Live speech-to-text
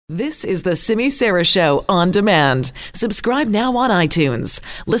This is the Simi Sara Show on demand. Subscribe now on iTunes.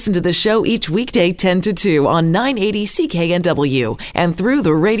 Listen to the show each weekday 10 to 2 on 980 CKNW and through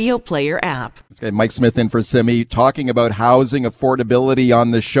the Radio Player app. Okay, Mike Smith in for Simi, talking about housing affordability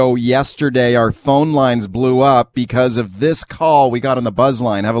on the show yesterday. Our phone lines blew up because of this call we got on the buzz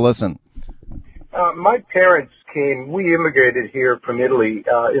line. Have a listen. My parents we immigrated here from Italy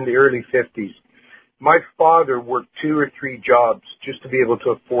in the early 50s. My father worked 2 or 3 jobs just to be able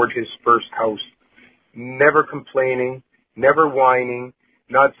to afford his first house. Never complaining, never whining,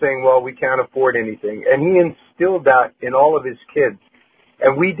 not saying, well, we can't afford anything. And he instilled that in all of his kids.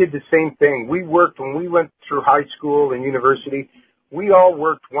 And we did the same thing. We worked when we went through high school and university. We all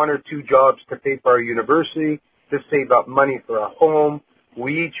worked 1 or 2 jobs to pay for our university, to save up money for a home.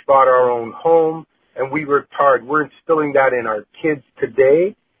 We each bought our own home, and we worked hard. We're instilling that in our kids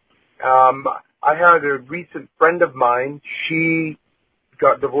today. I had a recent friend of mine. She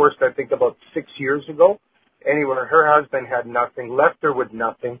got divorced, I think, about 6 years ago. Anyway, her husband had nothing, left her with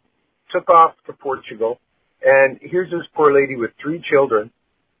nothing, took off to Portugal. And here's this poor lady with 3 children.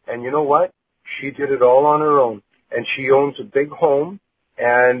 And you know what? She did it all on her own. And she owns a big home,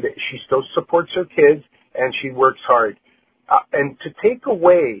 and she still supports her kids, and she works hard. And to take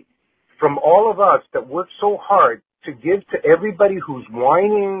away from all of us that work so hard to give to everybody who's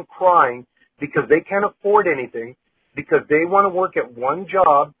whining and crying because they can't afford anything, because they want to work at one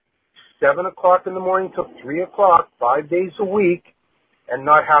job, 7 o'clock in the morning till 3 o'clock, 5 days a week, and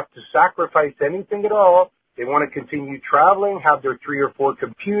not have to sacrifice anything at all. They want to continue traveling, have their 3 or 4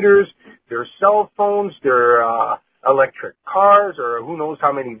 computers, their cell phones, their electric cars, or who knows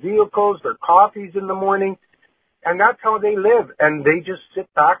how many vehicles, their coffees in the morning. And that's how they live. And they just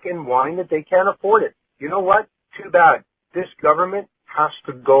sit back and whine that they can't afford it. You know what? Too bad. This government has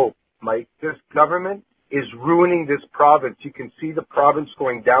to go, Mike. This government is ruining this province. You can see the province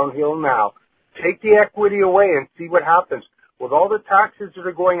going downhill now. Take the equity away and see what happens. With all the taxes that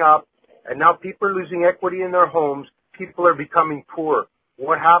are going up, and now people are losing equity in their homes, people are becoming poor.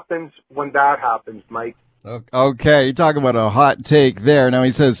 What happens when that happens, Mike? Okay, you talk about a hot take there. Now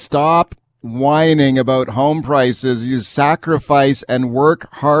he says, stop whining about home prices. You sacrifice and work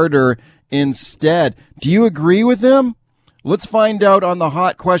harder instead. Do you agree with him? Let's find out on the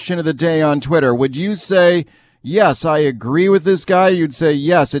hot question of the day on Twitter. Would you say, yes, I agree with this guy? You'd say,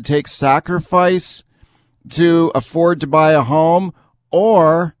 yes, it takes sacrifice to afford to buy a home?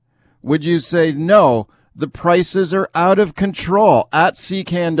 Or would you say, no, the prices are out of control? At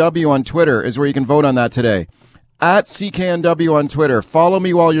CKNW on Twitter is where you can vote on that today. At CKNW on Twitter. Follow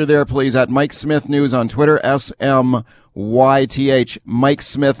me while you're there, please, at Mike Smith News on Twitter, SMYTH, Mike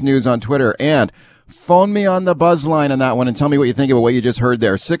Smith News on Twitter. And phone me on the buzz line on that one and tell me what you think about what you just heard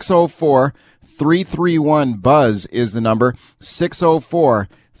there. 604-331-BUZZ is the number.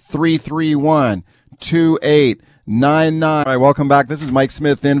 604-331-2899. All right, welcome back. This is Mike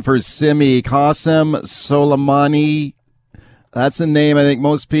Smith in for Simi. Qasem Soleimani. That's a name I think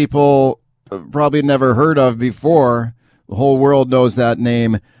most people probably never heard of before. The whole world knows that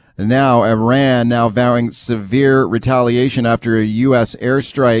name now. Iran now vowing severe retaliation after a U.S.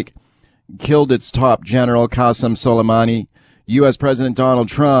 airstrike killed its top general, Qasem Soleimani. U.S. President Donald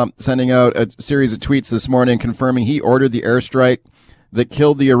Trump sending out a series of tweets this morning confirming he ordered the airstrike that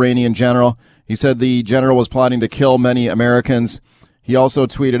killed the Iranian general. He said the general was plotting to kill many Americans. He also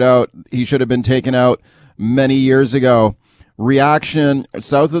tweeted out he should have been taken out many years ago. Reaction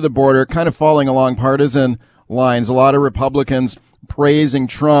south of the border, kind of falling along partisan lines. A lot of Republicans praising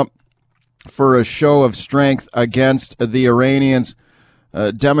Trump for a show of strength against the Iranians.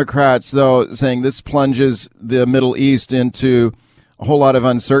 Democrats, though, saying this plunges the Middle East into a whole lot of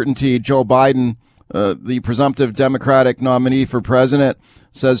uncertainty. Joe Biden, the presumptive Democratic nominee for president,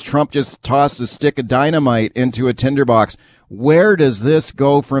 says Trump just tossed a stick of dynamite into a tinderbox. Where does this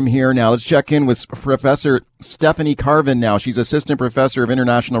go from here now? Let's check in with Professor Stephanie Carvin now. She's Assistant Professor of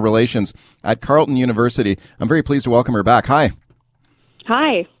International Relations at Carleton University. I'm very pleased to welcome her back. Hi.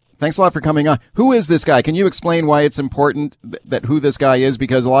 Hi. Thanks a lot for coming on. Who is this guy? Can you explain why it's important that who this guy is?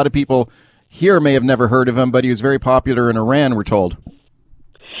 Because a lot of people here may have never heard of him, but he was very popular in Iran, we're told.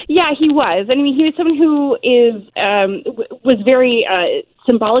 Yeah, he was. I mean, he was someone who was very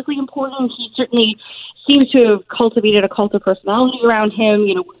symbolically important. He certainly seems to have cultivated a cult of personality around him.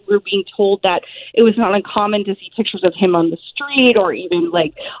 You know, we're being told that it was not uncommon to see pictures of him on the street or even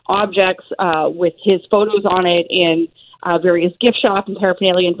like objects with his photos on it in various gift shops and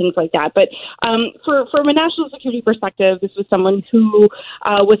paraphernalia and things like that. But from a national security perspective, this was someone who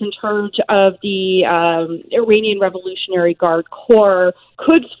was in charge of the Iranian Revolutionary Guard Corps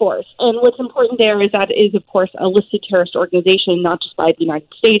Quds Force. And what's important there is that it is, of course, a listed terrorist organization, not just by the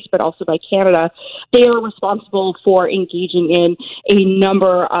United States, but also by Canada. They are responsible for engaging in a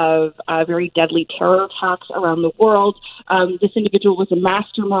number of very deadly terror attacks around the world. This individual was a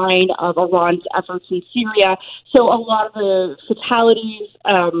mastermind of Iran's efforts in Syria. So a lot of the fatalities,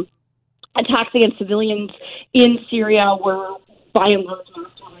 attacks against civilians in Syria were by and large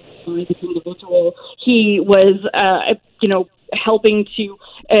masterminded by this individual. He was, helping to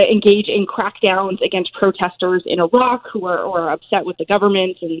engage in crackdowns against protesters in Iraq who are upset with the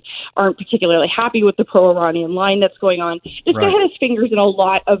government and aren't particularly happy with the pro-Iranian line that's going on. This guy had his fingers in a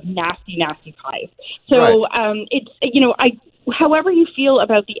lot of nasty, nasty pies. So however you feel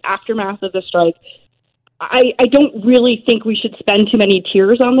about the aftermath of the strike, I don't really think we should spend too many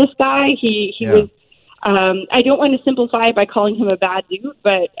tears on this guy. He was. I don't want to simplify it by calling him a bad dude,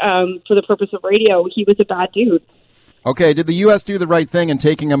 but for the purpose of radio, he was a bad dude. Okay, did the U.S. do the right thing in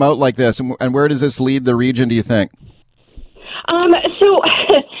taking him out like this, and where does this lead the region, do you think? So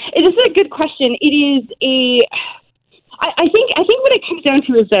this is a good question. It is I think what it comes down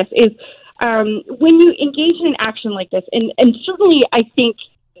to is this, when you engage in an action like this, and certainly I think,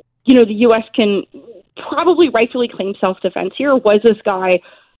 the U.S. can probably rightfully claim self-defense here. Was this guy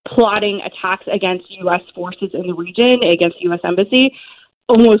plotting attacks against U.S. forces in the region, against the U.S. Embassy?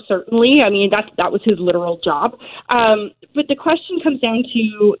 Almost certainly. I mean, that was his literal job. But the question comes down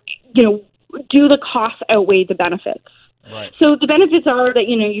to, do the costs outweigh the benefits? Right. So the benefits are that,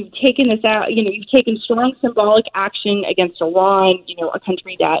 you've taken this out, you've taken strong symbolic action against Iran, a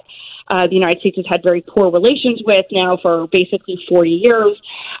country that the United States has had very poor relations with now for basically 40 years.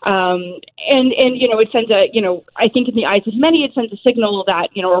 And it sends I think in the eyes of many, it sends a signal that,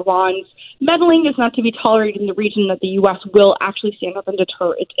 Iran's meddling is not to be tolerated in the region, that the U.S. will actually stand up and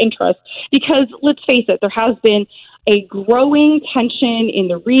deter its interests. Because let's face it, there has been a growing tension in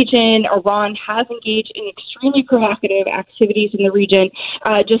the region. Iran has engaged in extremely provocative activities in the region.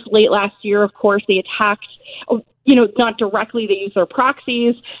 Just late last year, of course, they attacked, not directly, they used their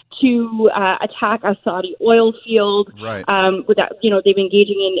proxies to attack a Saudi oil field. Right. With that, they've been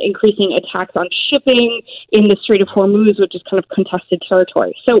engaging in increasing attacks on shipping in the Strait of Hormuz, which is kind of contested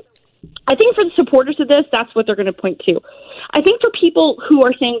territory. So I think for the supporters of this, that's what they're going to point to. I think for people who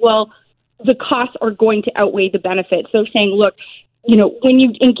are saying, well, the costs are going to outweigh the benefits. So saying, look, when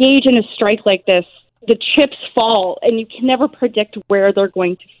you engage in a strike like this, the chips fall and you can never predict where they're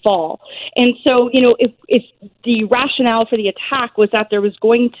going to fall. And so, if the rationale for the attack was that there was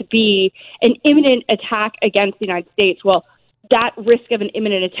going to be an imminent attack against the United States, well, that risk of an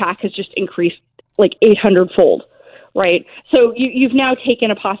imminent attack has just increased like 800-fold. Right. So you've now taken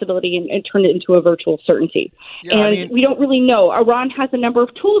a possibility and turned it into a virtual certainty. Yeah, we don't really know. Iran has a number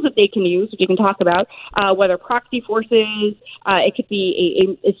of tools that they can use, which you can talk about, whether proxy forces, it could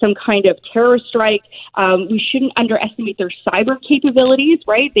be some kind of terrorist strike. We shouldn't underestimate their cyber capabilities,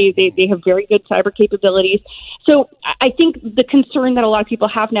 right? They have very good cyber capabilities. So I think the concern that a lot of people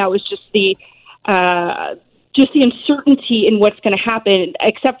have now is just the uncertainty in what's going to happen,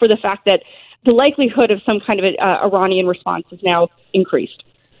 except for the fact that the likelihood of some kind of Iranian response is now increased.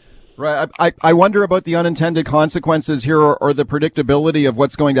 Right. I wonder about the unintended consequences here or the predictability of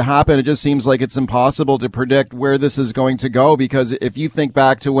what's going to happen. It just seems like it's impossible to predict where this is going to go, because if you think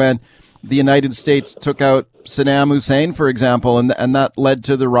back to when the United States took out Saddam Hussein, for example, and that led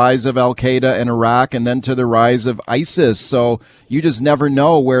to the rise of Al-Qaeda in Iraq and then to the rise of ISIS. So you just never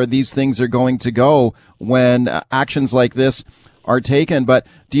know where these things are going to go when actions like this are taken. But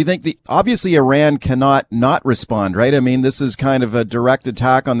do you think obviously Iran cannot not respond, right? I mean, this is kind of a direct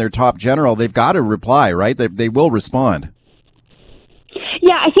attack on their top general. They've got to reply, right? They will respond.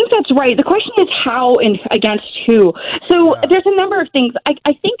 Yeah, I think that's right. The question is how and against who. So there's a number of things.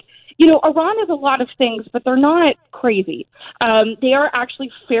 I think, Iran is a lot of things, but they're not crazy. They are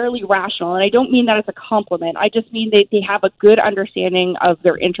actually fairly rational, and I don't mean that as a compliment. I just mean they have a good understanding of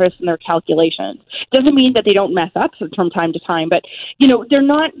their interests and their calculations. Doesn't mean that they don't mess up from time to time, but, they're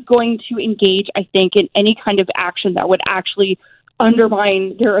not going to engage, I think, in any kind of action that would actually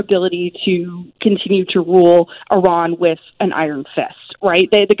undermine their ability to continue to rule Iran with an iron fist, right?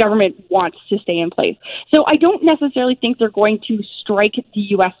 The government wants to stay in place. So I don't necessarily think they're going to strike the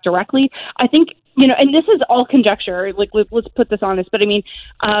U.S. directly. I think, and this is all conjecture, like let's put this on this, but I mean,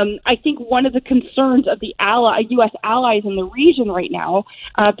 I think one of the concerns of the U.S. allies in the region right now,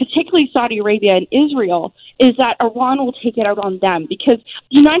 particularly Saudi Arabia and Israel, is that Iran will take it out on them, because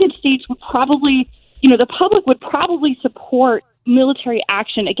the United States would probably the public would probably support military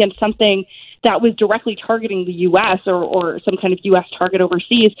action against something that was directly targeting the U.S. or some kind of U.S. target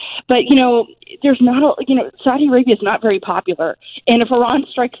overseas. But, there's not Saudi Arabia is not very popular. And if Iran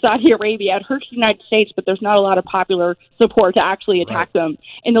strikes Saudi Arabia, it hurts the United States, but there's not a lot of popular support to actually attack them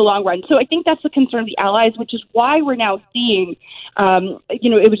in the long run. So I think that's the concern of the allies, which is why we're now seeing,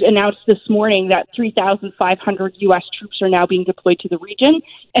 it was announced this morning that 3,500 U.S. troops are now being deployed to the region.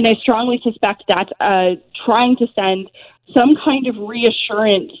 And I strongly suspect that trying to send some kind of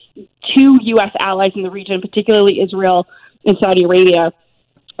reassurance to U.S. allies in the region, particularly Israel and Saudi Arabia,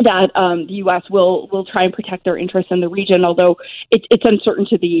 that the U.S. will try and protect their interests in the region, although it's uncertain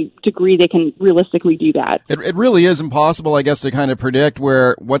to the degree they can realistically do that. It really is impossible, I guess, to kind of predict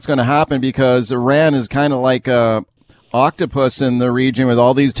what's going to happen, because Iran is kind of like a octopus in the region with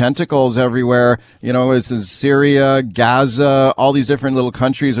all these tentacles everywhere. This is Syria, Gaza, all these different little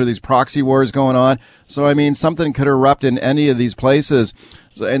countries, or these proxy wars going on. So, I mean, something could erupt in any of these places.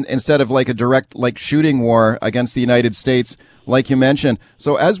 So, and instead of like a direct shooting war against the United States, like you mentioned.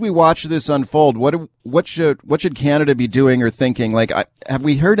 So as we watch this unfold, what should Canada be doing or thinking? Have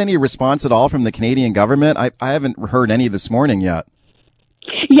we heard any response at all from the Canadian government? I haven't heard any this morning yet.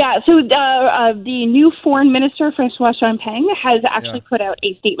 Yeah, so the new foreign minister, Francois Champagne, has actually put out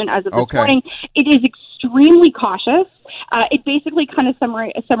a statement as of this morning. It is extremely cautious. It basically kind of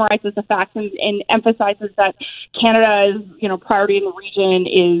summarizes the facts and emphasizes that Canada's priority in the region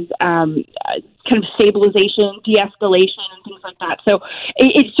is kind of stabilization, de-escalation, and things like that. So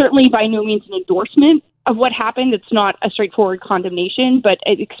it's certainly by no means an endorsement of what happened. It's not a straightforward condemnation, but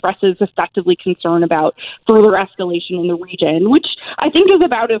it expresses effectively concern about further escalation in the region, which I think is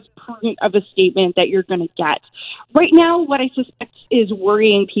about as prudent of a statement that you're going to get. Right now, what I suspect is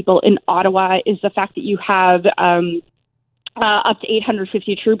worrying people in Ottawa is the fact that you have up to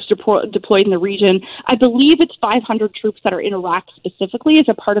 850 troops deployed in the region. I believe it's 500 troops that are in Iraq specifically as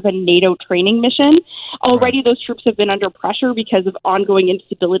a part of a NATO training mission. Already those troops have been under pressure because of ongoing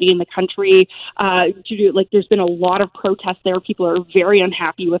instability in the country. There's been a lot of protests there. People are very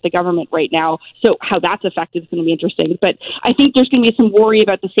unhappy with the government right now. So how that's affected is going to be interesting. But I think there's going to be some worry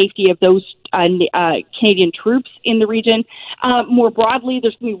about the safety of those Canadian troops in the region. More broadly,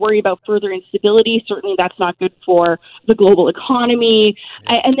 there's going to be worry about further instability. Certainly that's not good for the global economy.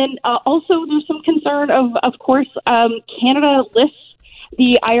 And then also there's some concern of course, Canada lists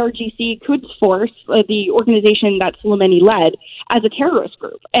the IRGC Quds Force, the organization that Soleimani led, as a terrorist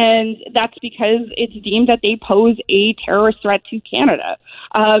group. And that's because it's deemed that they pose a terrorist threat to Canada.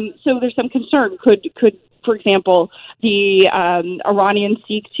 So there's some concern. Could for example, the Iranians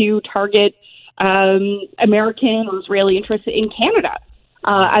seek to target American or Israeli interests in Canada?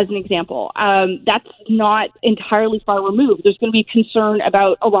 As an example. That's not entirely far removed. There's going to be concern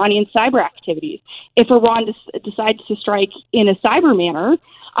about Iranian cyber activities. If Iran decides to strike in a cyber manner,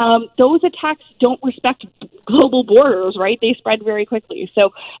 those attacks don't respect global borders, right? They spread very quickly.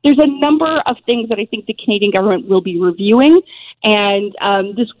 So there's a number of things that I think the Canadian government will be reviewing, and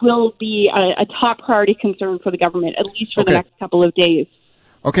this will be a top priority concern for the government, at least for the next couple of days.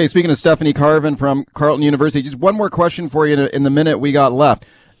 Okay, speaking of Stephanie Carvin from Carleton University, just one more question for you in the minute we got left.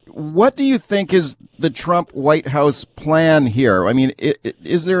 What do you think is the Trump White House plan here? I mean,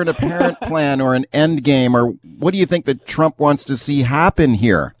 is there an apparent plan or an end game, or what do you think that Trump wants to see happen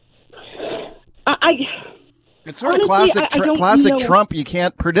here? It's sort of classic Trump. You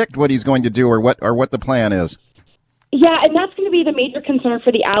can't predict what he's going to do or what the plan is. Yeah, and that's going to be the major concern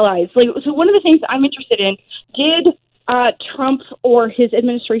for the allies. So one of the things I'm interested in, did Trump or his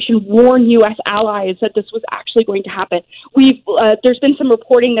administration warn U.S. allies that this was actually going to happen? There's been some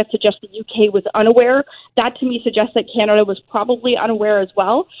reporting that suggests the UK was unaware. That to me suggests that Canada was probably unaware as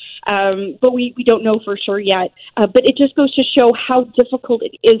well. But we don't know for sure yet. But it just goes to show how difficult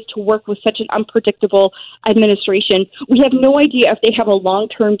it is to work with such an unpredictable administration. We have no idea if they have a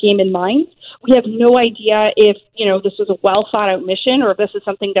long-term game in mind. We have no idea if, this was a well-thought-out mission or if this is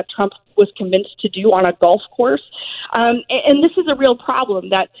something that Trump was convinced to do on a golf course. And this is a real problem,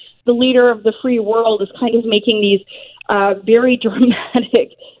 that the leader of the free world is kind of making these very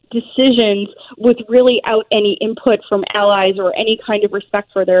dramatic decisions without any input from allies or any kind of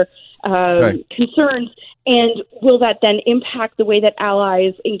respect for their concerns. And will that then impact the way that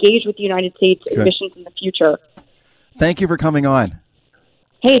allies engage with the United States in missions in the future? Thank you for coming on.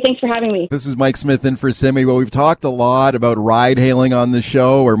 Hey, thanks for having me. This is Mike Smith in for Simi. Well, we've talked a lot about ride-hailing on the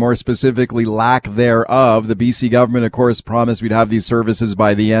show, or more specifically, lack thereof. The BC government, of course, promised we'd have these services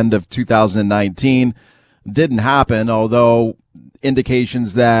by the end of 2019. Didn't happen, although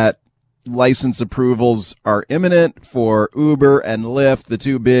indications that license approvals are imminent for Uber and Lyft, the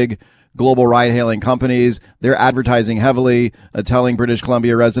two big global ride-hailing companies. They're advertising heavily, telling British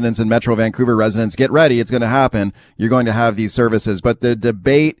Columbia residents and Metro Vancouver residents, get ready, it's going to happen. You're going to have these services. But the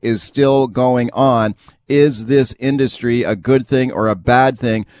debate is still going on. Is this industry a good thing or a bad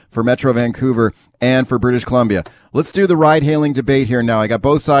thing for Metro Vancouver and for British Columbia? Let's do the ride-hailing debate here now. I got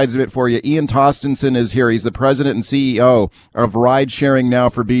both sides of it for you. Ian Tostenson is here. He's the president and CEO of Ride Sharing Now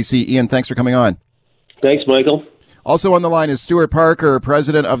for BC. Ian, thanks for coming on. Thanks, Michael. Also on the line is Stuart Parker,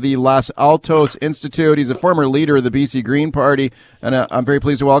 president of the Los Altos Institute. He's a former leader of the BC Green Party, and I'm very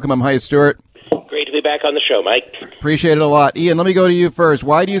pleased to welcome him. Hi, Stuart. Great to be back on the show, Mike. Appreciate it a lot. Ian, let me go to you first.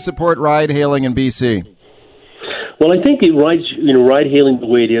 Why do you support ride-hailing in BC? Well, I think ride-hailing the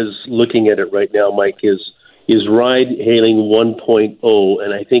way it is, looking at it right now, Mike, is ride-hailing 1.0,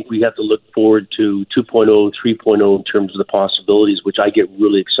 and I think we have to look forward to 2.0, 3.0 in terms of the possibilities, which I get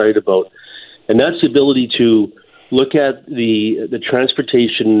really excited about. And that's the ability to look at the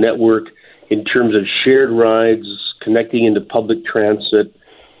transportation network in terms of shared rides, connecting into public transit,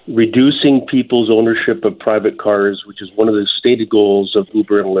 reducing people's ownership of private cars, which is one of the stated goals of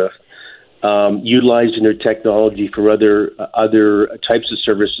Uber and Lyft. Utilizing their technology for other types of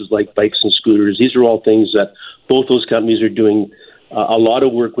services like bikes and scooters. These are all things that both those companies are doing a lot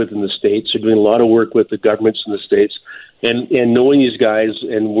of work with in the States. They're doing a lot of work with the governments in the States. And knowing these guys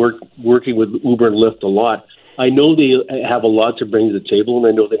and working with Uber and Lyft a lot, I know they have a lot to bring to the table, and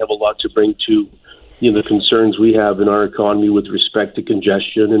I know they have a lot to bring to the concerns we have in our economy with respect to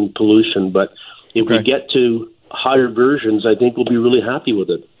congestion and pollution. But if we get to higher versions, I think we'll be really happy with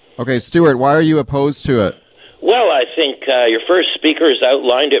it. Okay, Stuart, why are you opposed to it? Well, I think your first speaker has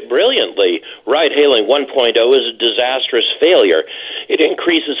outlined it brilliantly. Ride-hailing 1.0 is a disastrous failure. It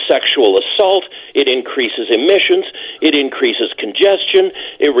increases sexual assault, it increases emissions, it increases congestion,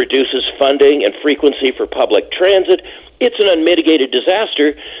 it reduces funding and frequency for public transit. It's an unmitigated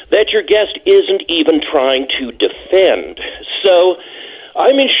disaster that your guest isn't even trying to defend. So,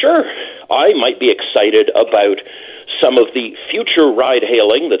 I mean, sure, I might be excited about some of the future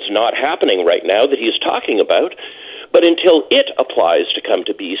ride-hailing that's not happening right now that he's talking about. But until it applies to come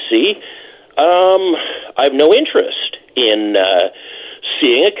to BC, I have no interest in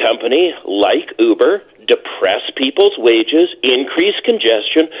seeing a company like Uber depress people's wages, increase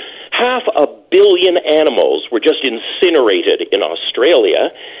congestion. 500 million animals were just incinerated in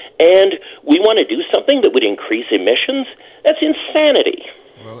Australia, and we want to do something that would increase emissions? That's insanity.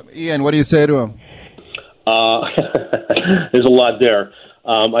 Well, Ian, what do you say to him? There's a lot there.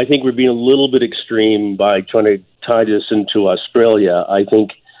 I think we're being a little bit extreme by trying to tie this into Australia. I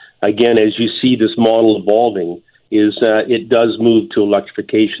think, again, as you see this model evolving, is that it does move to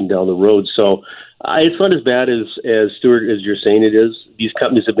electrification down the road. So it's not as bad as Stuart, as you're saying it is. These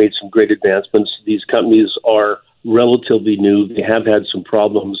companies have made some great advancements. These companies are relatively new. They have had some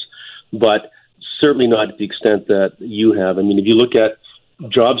problems, but certainly not to the extent that you have. I mean, if you look at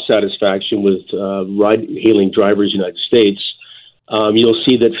job satisfaction with ride-hailing drivers in the United States, you'll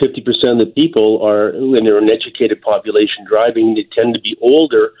see that 50% of the people are, when they're an educated population driving, they tend to be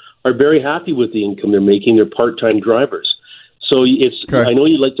older, are very happy with the income they're making. They're part-time drivers. So it's. Okay. I know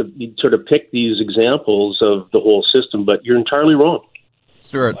you like to sort of pick these examples of the whole system, but you're entirely wrong.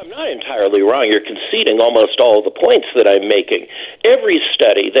 Stuart. I'm not entirely wrong. You're conceding almost all the points that I'm making. Every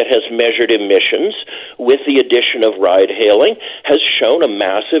study that has measured emissions with the addition of ride-hailing has shown a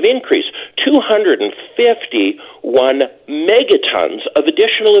massive increase. 251 megatons of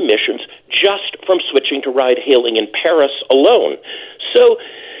additional emissions just from switching to ride-hailing in Paris alone. So,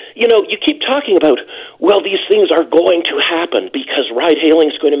 you keep talking about, well, these things are going to happen because ride-hailing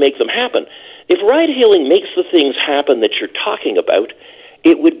is going to make them happen. If ride-hailing makes the things happen that you're talking about,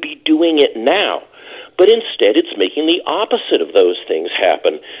 it would be doing it now. But instead, it's making the opposite of those things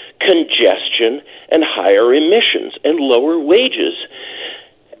happen. Congestion and higher emissions and lower wages.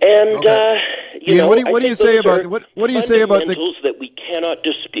 And, okay. Ian, what do you say about what do you say about the fundamentals that we cannot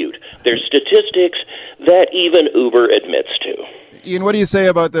dispute? There's statistics that even Uber admits to. Ian, what do you say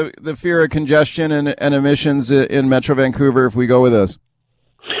about the fear of congestion and emissions in Metro Vancouver if we go with this?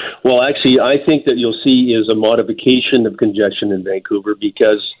 Well, actually, I think that you'll see is a modification of congestion in Vancouver,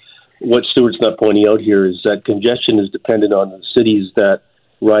 because what Stuart's not pointing out here is that congestion is dependent on the cities that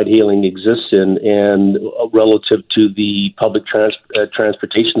ride-hailing exists in and relative to the public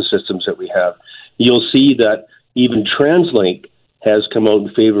transportation systems that we have. You'll see that even TransLink has come out in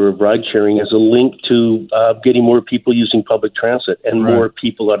favor of ride-sharing as a link to getting more people using public transit and more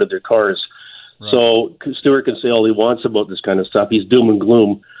people out of their cars. Right. So Stuart can say all he wants about this kind of stuff. He's doom and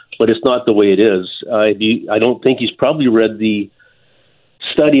gloom, but it's not the way it is. I don't think he's probably read the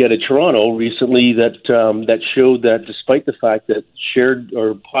study out of Toronto recently that showed that despite the fact that shared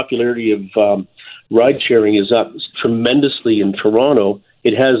or popularity of ride sharing is up tremendously in Toronto,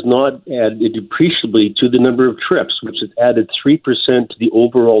 it has not added appreciably to the number of trips, which has added 3% to the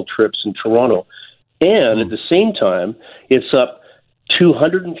overall trips in Toronto. And at the same time, it's up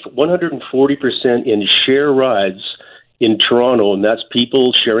 140% in share rides in Toronto, and that's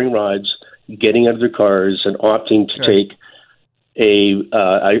people sharing rides, getting out of their cars and opting to take a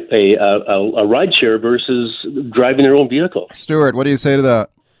ride share versus driving their own vehicle. Stuart, what do you say to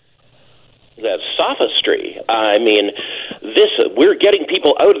that? That's sophistry. I mean, we're getting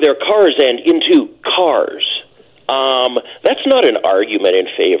people out of their cars and into cars. That's not an argument in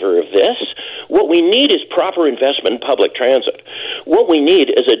favor of this. What we need is proper investment in public transit. What we need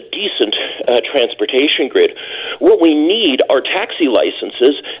is a decent transportation grid. What we need are taxi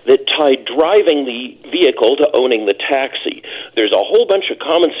licenses that tie driving the vehicle to owning the taxi. There's a whole bunch of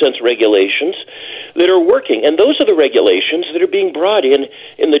common sense regulations that are working, and those are the regulations that are being brought in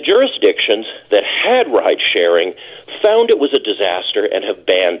the jurisdictions that had ride sharing, found it was a disaster, and have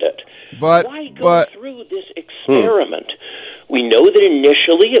banned it. Why go through this experiment? We know that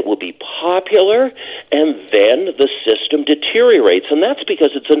initially it will be popular, and then the system deteriorates, and that's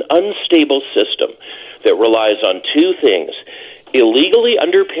because it's an unstable system that relies on two things: illegally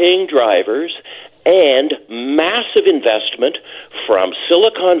underpaying drivers and massive investment from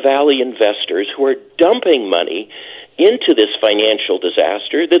Silicon Valley investors who are dumping money into this financial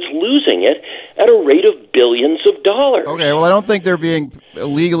disaster that's losing it at a rate of billions of dollars. Okay, well, I don't think they're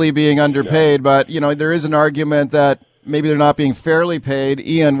illegally being underpaid, but, there is an argument that maybe they're not being fairly paid.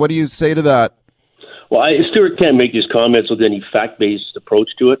 Ian, what do you say to that? Well, Stuart can't make these comments with any fact-based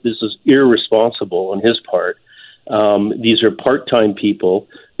approach to it. This is irresponsible on his part. These are part-time people.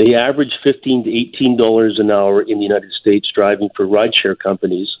 They average $15 to $18 an hour in the United States driving for rideshare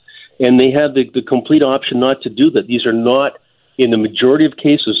companies, and they have the complete option not to do that. These are not, in the majority of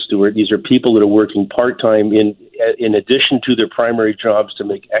cases, Stuart, these are people that are working part-time in addition to their primary jobs to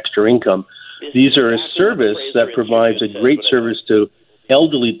make extra income. These are a service that provides a great service to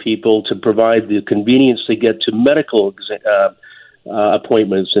elderly people, to provide the convenience to get to medical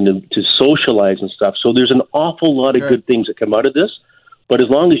appointments and to socialize and stuff. So there's an awful lot of good things that come out of this. But as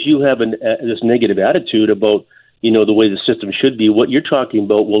long as you have this negative attitude about, the way the system should be, what you're talking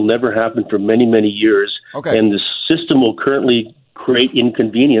about will never happen for many, many years. Okay. And the system will currently create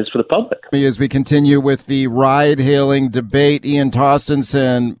inconvenience for the public. As we continue with the ride-hailing debate, Ian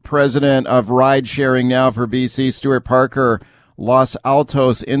Tostenson, president of Ride Sharing Now for BC, Stuart Parker, Los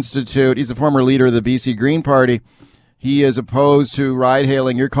Altos Institute. He's a former leader of the BC Green Party. He is opposed to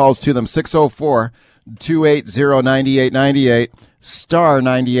ride-hailing. Your calls to them, 604-280-9898, star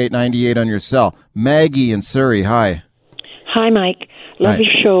 9898 on your cell. Maggie in Surrey, hi. Hi, Mike. Love your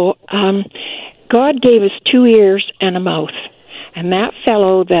show. God gave us 2 ears and a mouth, and that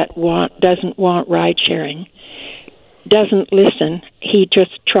fellow that doesn't want ride-sharing doesn't listen. He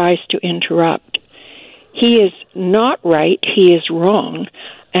just tries to interrupt. He is not right. He is wrong,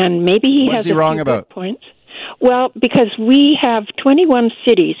 and maybe he has a few good points. Well, because we have 21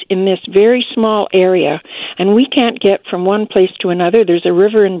 cities in this very small area, and we can't get from one place to another. There's a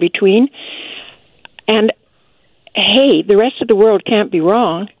river in between. And, hey, the rest of the world can't be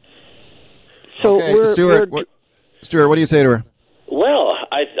wrong. So Stuart, what do you say to her? Well,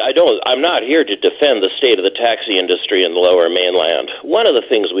 I'm not here to defend the state of the taxi industry in the Lower Mainland. One of the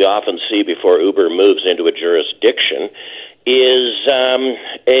things we often see before Uber moves into a jurisdiction is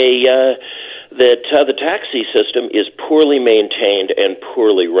that the taxi system is poorly maintained and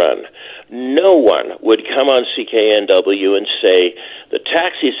poorly run. No one would come on CKNW and say the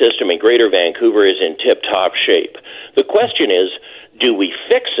taxi system in Greater Vancouver is in tip-top shape. The question is, do we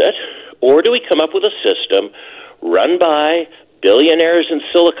fix it, or do we come up with a system run by billionaires in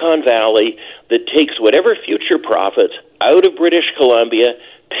Silicon Valley that takes whatever future profits out of British Columbia,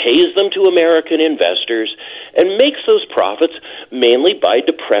 pays them to American investors, and makes those profits mainly by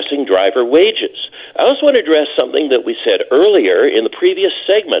depressing driver wages? I also want to address something that we said earlier in the previous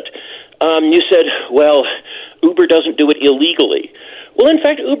segment. You said, well, Uber doesn't do it illegally. Well, in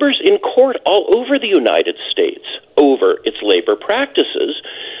fact, Uber's in court all over the United States over its labor practices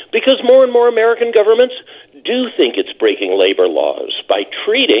because more and more American governments do think it's breaking labor laws by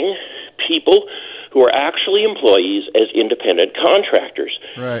treating people who are actually employees as independent contractors.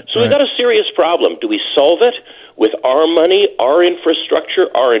 Right, so we've got a serious problem. Do we solve it with our money, our infrastructure,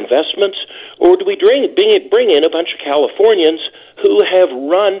 our investments, or do we bring in a bunch of Californians who have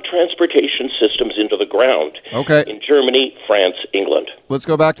run transportation systems into the ground in Germany, France, England? Let's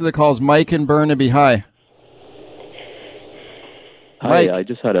go back to the calls. Mike in Burnaby, hi. Mike. I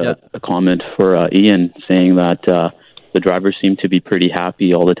just had a comment for Ian saying that the drivers seem to be pretty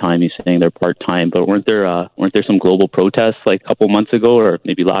happy all the time. He's saying they're part-time, but weren't there some global protests like a couple months ago or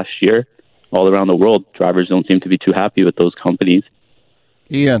maybe last year all around the world? Drivers don't seem to be too happy with those companies.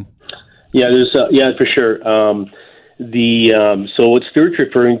 Ian. Yeah, for sure. So what Stuart's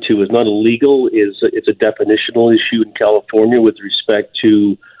referring to is not illegal. It's a definitional issue in California with respect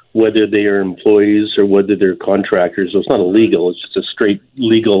to whether they are employees or whether they're contractors. So it's not illegal. It's just a straight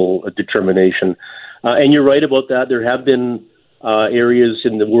legal determination. And you're right about that. There have been areas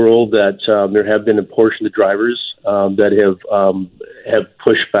in the world that there have been a portion of the drivers that have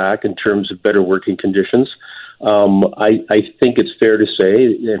pushed back in terms of better working conditions. I think it's fair to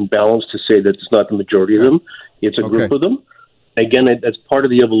say and balanced to say that it's not the majority of them. It's a group of them. Again, that's part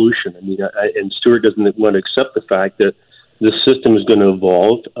of the evolution. I mean, and Stuart doesn't want to accept the fact that the system is going to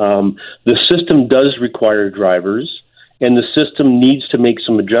evolve. The system does require drivers, and the system needs to make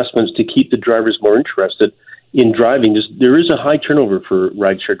some adjustments to keep the drivers more interested in driving. There is a high turnover for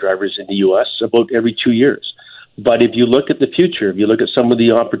rideshare drivers in the U.S., about every 2 years. But if you look at the future, if you look at some of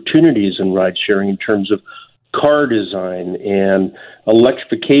the opportunities in ride sharing in terms of car design and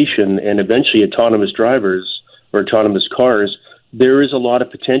electrification and eventually autonomous drivers or autonomous cars, there is a lot of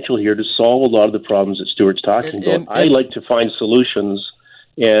potential here to solve a lot of the problems that Stuart's talking about. I like to find solutions,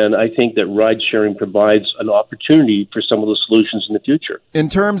 and I think that ride-sharing provides an opportunity for some of those solutions in the future. In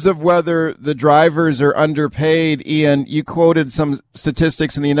terms of whether the drivers are underpaid, Ian, you quoted some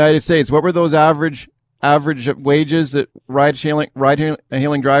statistics in the United States. What were those average wages that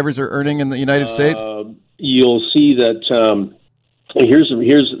ride-hailing drivers are earning in the United States? You'll see that here's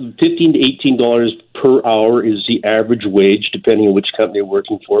 $15 to $18 per hour is the average wage, depending on which company you're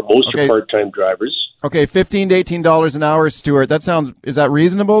working for. Most are part-time drivers. Okay, $15 to $18 an hour, Stuart. Is that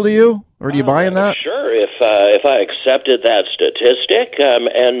reasonable to you, or do you buy in that? Sure, if I accepted that statistic,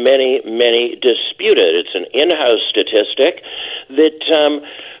 and many dispute it. It's an in-house statistic that.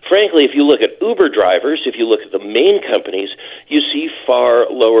 Frankly, if you look at Uber drivers, if you look at the main companies, you see far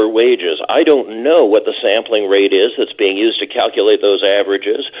lower wages. I don't know what the sampling rate is that's being used to calculate those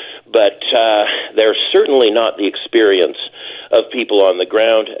averages, but they're certainly not the experience of people on the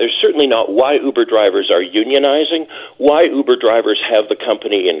ground. They're certainly not why Uber drivers are unionizing, why Uber drivers have the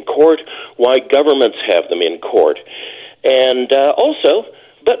company in court, why governments have them in court. And also,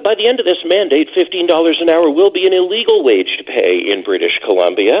 but by the end of this mandate, $15 an hour will be an illegal wage to pay in British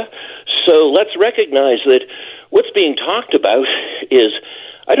Columbia. So let's recognize that what's being talked about is,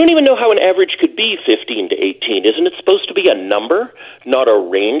 I don't even know how an average could be 15 to 18. Isn't it supposed to be a number, not a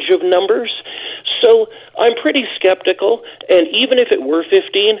range of numbers? So I'm pretty skeptical, and even if it were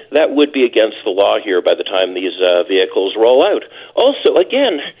 15, that would be against the law here by the time these vehicles roll out. Also,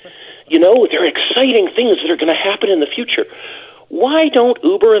 again, there are exciting things that are going to happen in the future. Why don't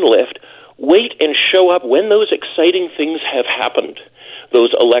Uber and Lyft wait and show up when those exciting things have happened?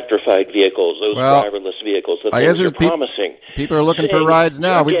 Those electrified vehicles, those driverless vehicles, the things you're promising. People are looking for rides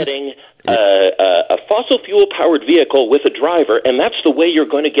now. We're getting a fossil fuel-powered vehicle with a driver, and that's the way you're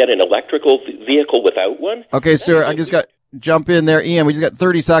going to get an electrical vehicle without one? Okay, Stuart, I just got jump in there. Ian, we just got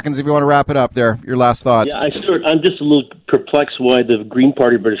 30 seconds if you want to wrap it up there. Your last thoughts. Yeah, Stuart, I'm just a little perplexed why the Green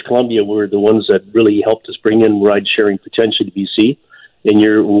Party of British Columbia were the ones that really helped us bring in ride-sharing potentially to BC, and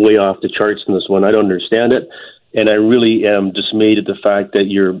you're way off the charts in this one. I don't understand it, and I really am dismayed at the fact that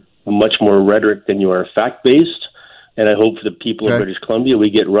you're much more rhetoric than you are fact-based, and I hope for the people of British Columbia we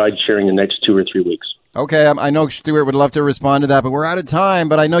get ride-sharing in the next 2 or 3 weeks. Okay, I know Stuart would love to respond to that, but we're out of time.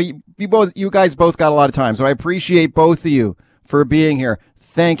 But I know you guys both got a lot of time, so I appreciate both of you for being here.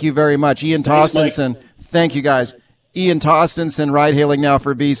 Thank you very much. Ian Tostenson, thank you guys. Ian Tostenson, ride-hailing now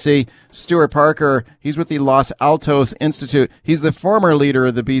for BC. Stuart Parker, he's with the Los Altos Institute. He's the former leader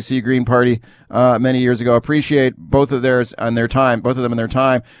of the BC Green Party many years ago. Appreciate both of them and their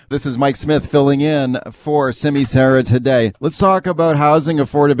time. This is Mike Smith filling in for Simi Sara today. Let's talk about housing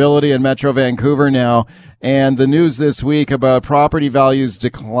affordability in Metro Vancouver now, and the news this week about property values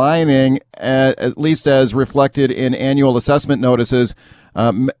declining, at least as reflected in annual assessment notices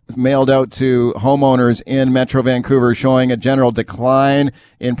mailed out to homeowners in Metro Vancouver, showing a general decline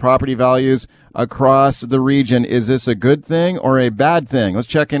in property values across the region. Is this a good thing or a bad thing? Let's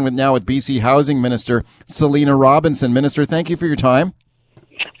check in with BC Housing Minister Selina Robinson. Minister, thank you for your time.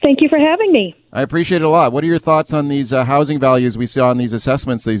 Thank you for having me. I appreciate it a lot. What are your thoughts on these housing values we saw in these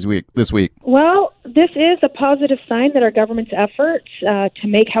assessments this week? Well, this is a positive sign that our government's efforts to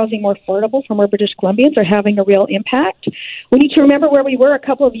make housing more affordable for more British Columbians are having a real impact. We need to remember where we were a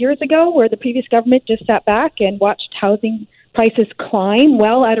couple of years ago, where the previous government just sat back and watched housing prices climb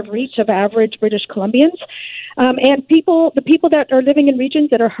well out of reach of average British Columbians. And the people that are living in regions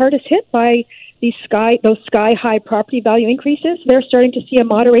that are hardest hit by those sky high property value increases, they're starting to see a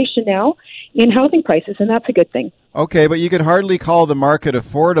moderation now in housing prices, and that's a good thing. Okay, but you could hardly call the market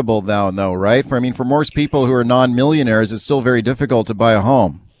affordable now, though, right? For most people who are non-millionaires, it's still very difficult to buy a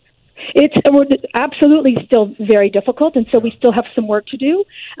home. It's absolutely still very difficult, and so we still have some work to do.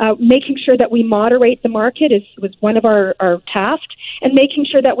 Making sure that we moderate the market was one of our tasks, and making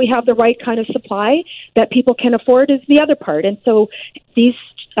sure that we have the right kind of supply that people can afford is the other part. And so these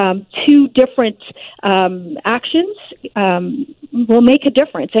two different actions will make a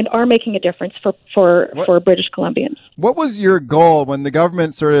difference and are making a difference for British Columbians. What was your goal when the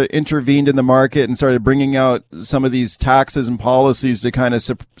government sort of intervened in the market and started bringing out some of these taxes and policies to kind of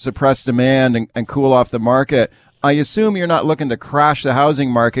suppress demand and cool off the market? I assume you're not looking to crash the housing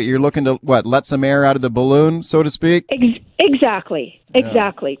market. You're looking to, let some air out of the balloon, so to speak? Exactly.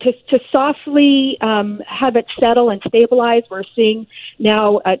 To softly have it settle and stabilize. We're seeing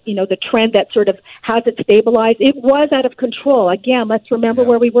now, the trend that sort of has it stabilized. It was out of control. Again, let's remember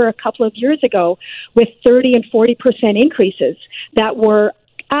where we were a couple of years ago with 30 and 40% increases that were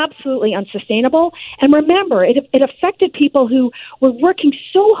absolutely unsustainable. And remember, it affected people who were working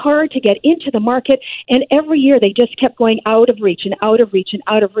so hard to get into the market, and every year they just kept going out of reach and out of reach and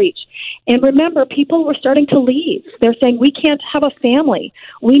out of reach. And remember, people were starting to leave. They're saying, we can't have a family.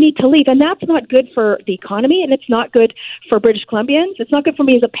 We need to leave. And that's not good for the economy, and it's not good for British Columbians. It's not good for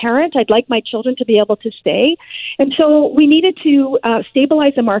me as a parent. I'd like my children to be able to stay. And so we needed to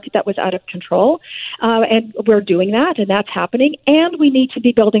stabilize a market that was out of control, and we're doing that, and that's happening. And we need to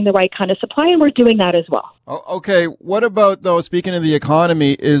be building the right kind of supply, and we're doing that as well. Okay. What about, though, speaking of the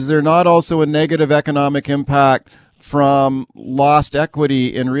economy, is there not also a negative economic impact from lost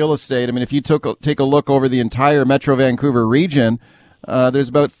equity in real estate? If you take a look over the entire Metro Vancouver region, there's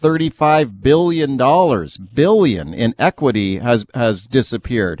about $35 billion in equity has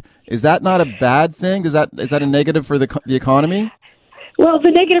disappeared. Is that not a bad thing? Is that a negative for the economy? Well,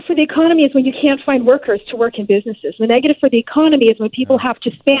 the negative for the economy is when you can't find workers to work in businesses. The negative for the economy is when people have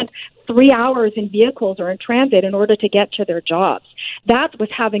to spend 3 hours in vehicles or in transit in order to get to their jobs. That was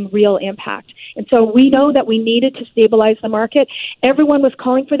having real impact. And so we know that we needed to stabilize the market. Everyone was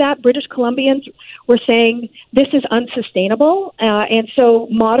calling for that. British Columbians were saying this is unsustainable. And so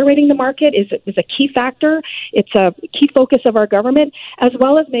moderating the market is a key factor. It's a key focus of our government, as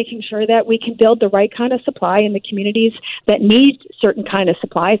well as making sure that we can build the right kind of supply in the communities that need certain kind of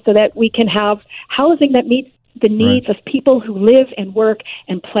supply so that we can have housing that meets the needs of people who live and work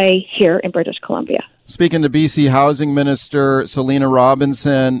and play here in British Columbia. Speaking to BC Housing Minister Selina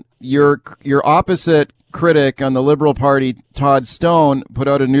Robinson, your opposite critic on the Liberal Party, Todd Stone, put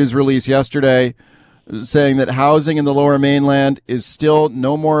out a news release yesterday saying that housing in the Lower Mainland is still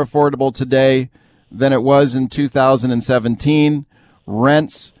no more affordable today than it was in 2017.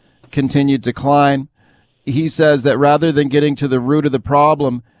 Rents continued to climb. He says that rather than getting to the root of the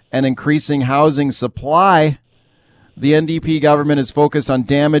problem and increasing housing supply, the NDP government is focused on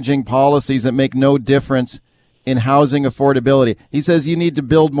damaging policies that make no difference in housing affordability. He says you need to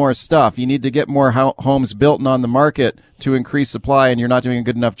build more stuff. You need to get more homes built and on the market to increase supply, and you're not doing a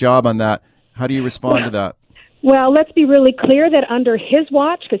good enough job on that. How do you respond to that? Well, let's be really clear that under his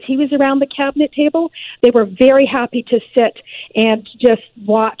watch, because he was around the cabinet table, they were very happy to sit and just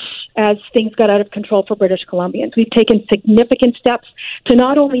watch as things got out of control for British Columbians. We've taken significant steps to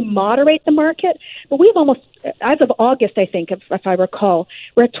not only moderate the market, but we've almost, as of August, I think, if I recall,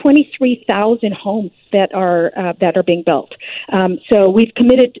 we're at 23,000 homes that are being built. So we've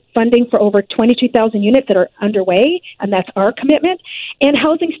committed funding for over 22,000 units that are underway, and that's our commitment. And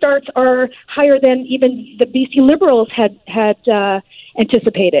housing starts are higher than even the BC Liberals had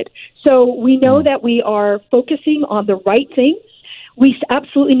anticipated. So we know that we are focusing on the right things. We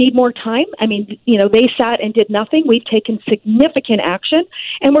absolutely need more time. They sat and did nothing. We've taken significant action,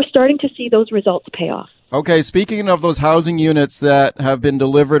 and we're starting to see those results pay off. Okay, speaking of those housing units that have been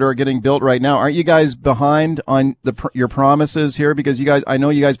delivered or getting built right now, aren't you guys behind on your promises here? Because I know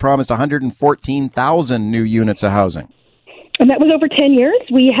you guys promised 114,000 new units of housing. And that was over 10 years.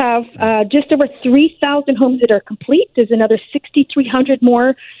 We have just over 3,000 homes that are complete. There's another 6,300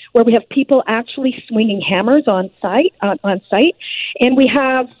 more where we have people actually swinging hammers on site. And we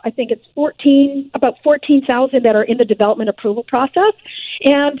have, I think it's about 14,000 that are in the development approval process.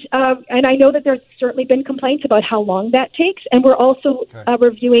 And I know that there's certainly been complaints about how long that takes. And we're also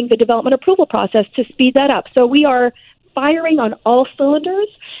reviewing the development approval process to speed that up. So we are firing on all cylinders.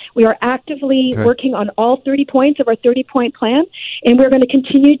 We are actively working on all 30 points of our 30-point plan, and we're going to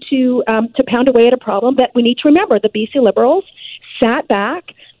continue to pound away at a problem that we need to remember. The BC Liberals sat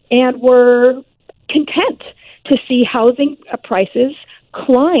back and were content to see housing prices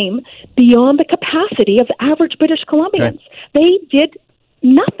climb beyond the capacity of average British Columbians. Okay. They did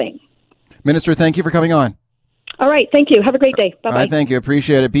nothing. Minister, thank you for coming on. All right. Thank you. Have a great day. Bye-bye. Thank you.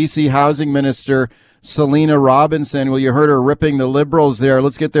 Appreciate it. BC Housing Minister Selina Robinson. Well, you heard her ripping the Liberals there.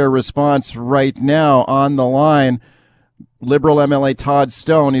 Let's get their response right now on the line. Liberal MLA Todd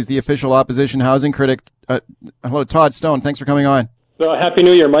Stone. He's the official opposition housing critic. Hello, Todd Stone. Thanks for coming on. Well, Happy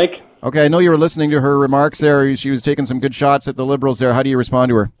New Year, Mike. Okay, I know you were listening to her remarks there. She was taking some good shots at the Liberals there. How do you respond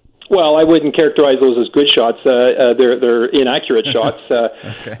to her? Well, I wouldn't characterize those as good shots. They're inaccurate shots.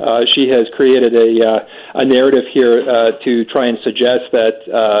 Okay. She has created a narrative here to try and suggest that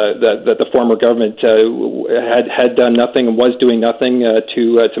the former government had done nothing and was doing nothing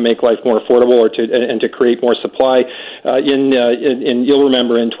to make life more affordable or to create more supply. You'll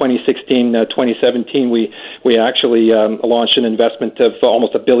remember in 2016, 2017, we actually launched an investment of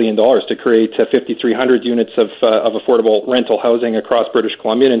almost $1 billion to create 5,300 units of affordable rental housing across British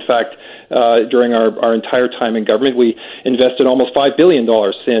Columbia. And in fact, during our entire time in government, we invested almost $5 billion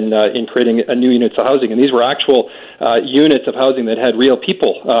in creating new units of housing. And these were actual units of housing that had real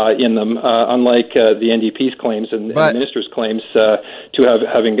people in them, unlike the NDP's claims and the minister's claims to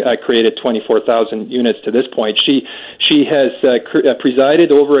having created 24,000 units to this point. She has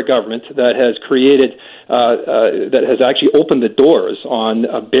presided over a government that has created that has actually opened the doors on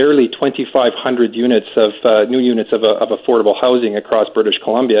barely 2,500 units of new units of affordable housing across British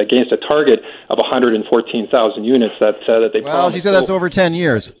Columbia against a target of 114,000 units that they promised. Well, she said that's over 10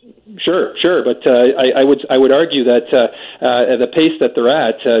 years. Sure, but I would argue that the pace that they're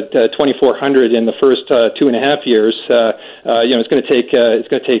at, 2,400 in the first 2.5 years, it's going to take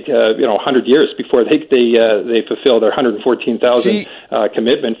 100 years before they fulfill their 114,000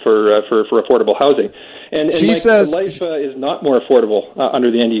 commitment for affordable housing. And she says life is not more affordable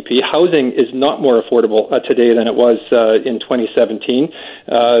under the NDP. Housing is not more affordable today than it was in 2017.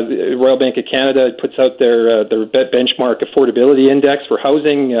 The Royal Bank of Canada puts out their benchmark affordability index for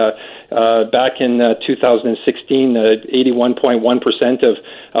housing. Back in 2016, 81.1%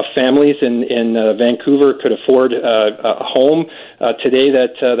 of families in Vancouver could afford a home. Today,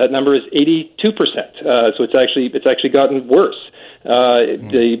 that number is 82%. So it's actually gotten worse.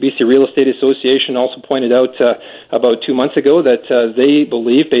 The BC Real Estate Association also pointed out about 2 months ago that they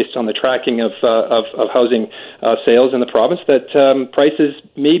believe, based on the tracking of housing sales in the province, that prices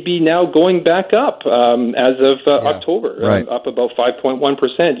may be now going back up as of October, up about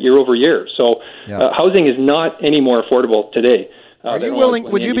 5.1% year over year. So housing is not any more affordable today.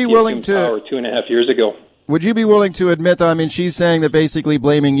 Would you be willing to? 2.5 years ago. Would you be willing to admit, though, I mean, she's saying that basically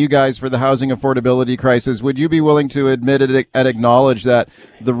blaming you guys for the housing affordability crisis. Would you be willing to admit it and acknowledge that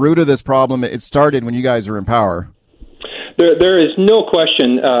the root of this problem, it started when you guys were in power? There is no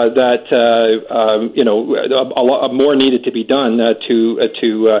question that a lot more needed to be done to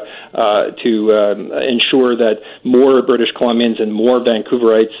ensure that more British Columbians and more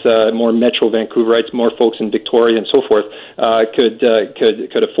Vancouverites, more Metro Vancouverites, more folks in Victoria and so forth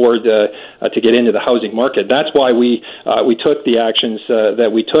could afford to get into the housing market. That's why we took the actions that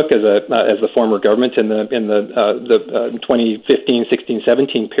we took as the former government in the 2015, 16,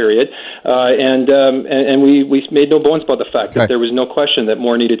 17 period, and we made no bones about the fact that there was no question that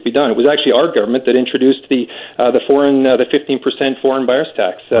more needed to be done. It was actually our government that introduced the 15% foreign buyers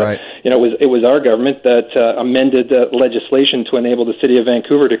tax. It was our government that amended legislation to enable the city of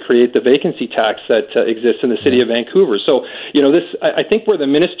Vancouver to create the vacancy tax that exists in the city of Vancouver. So, I think where the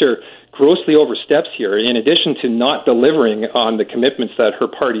minister grossly oversteps here, in addition to not delivering on the commitments that her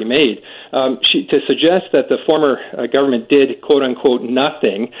party made, to suggest that the former government did, quote unquote,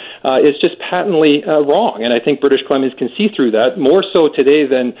 nothing, is just patently wrong. And I think British Columbians can see through that more so today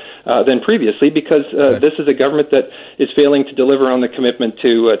than previously, because this is a government that is failing to deliver on the commitment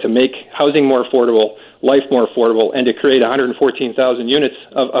to make housing more affordable, life more affordable, and to create 114,000 units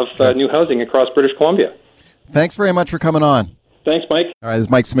of new housing across British Columbia. Thanks very much for coming on. Thanks, Mike. All right, this is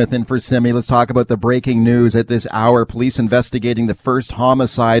Mike Smith in for Simi. Let's talk about the breaking news at this hour. Police investigating the first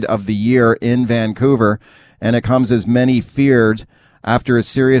homicide of the year in Vancouver, and it comes as many feared after a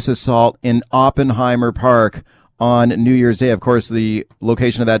serious assault in Oppenheimer Park on New Year's Day. Of course, the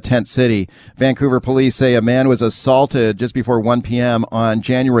location of that tent city. Vancouver police say a man was assaulted just before 1 p.m. on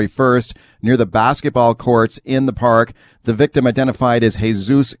January 1st near the basketball courts in the park. The victim, identified as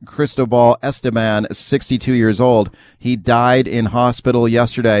Jesus Cristobal Esteban, 62 years old. He died in hospital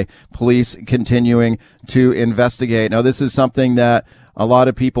yesterday. Police continuing to investigate. Now, this is something that a lot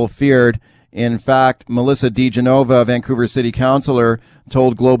of people feared. In fact, Melissa DeGenova, Vancouver City Councillor,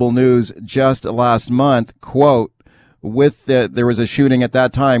 told Global News just last month, quote, there was a shooting at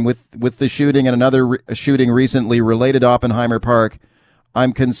that time, with the shooting and another shooting recently related to Oppenheimer Park,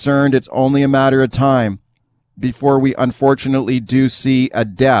 I'm concerned it's only a matter of time before we unfortunately do see a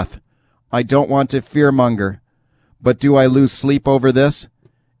death. I don't want to fearmonger, but do I lose sleep over this?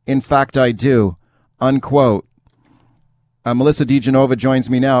 In fact, I do. Unquote. Melissa DiGenova joins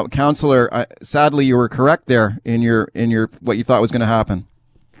me now. Counselor, sadly, you were correct there in your what you thought was going to happen.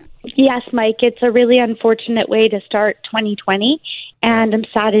 Yes, Mike, it's a really unfortunate way to start 2020, and I'm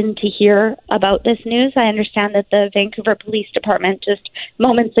saddened to hear about this news. I understand that the Vancouver Police Department just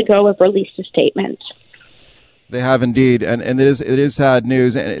moments ago have released a statement. They have indeed, and it is sad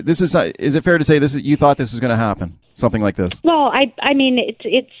news. And is it fair to say you thought this was going to happen? Something like this? Well, I mean,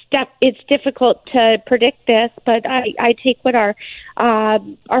 it's difficult to predict this, but I take what our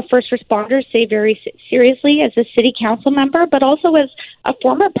first responders say very seriously as a city council member, but also as a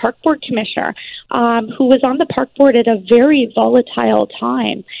former park board commissioner who was on the park board at a very volatile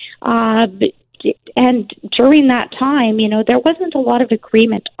time. And during that time, there wasn't a lot of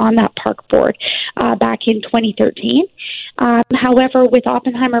agreement on that park board back in 2013. However, with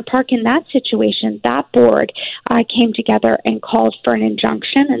Oppenheimer Park in that situation, that board came together and called for an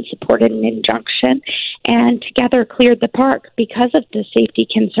injunction and supported an injunction, and together cleared the park because of the safety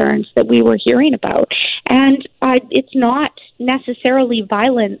concerns that we were hearing about. And it's not necessarily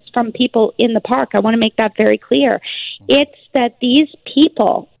violence from people in the park. I want to make that very clear. It's that these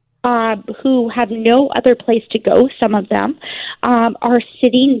people who have no other place to go, some of them, are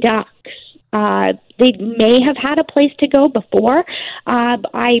sitting ducks. They may have had a place to go before.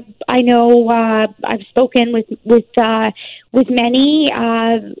 I know I've spoken with many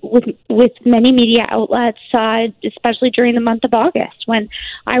media outlets, especially during the month of August when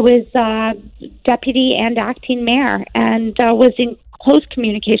I was deputy and acting mayor and was in close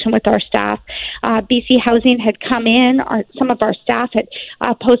communication with our staff. BC Housing had come in. Some of our staff had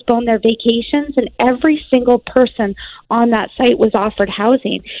postponed their vacations, and every single person on that site was offered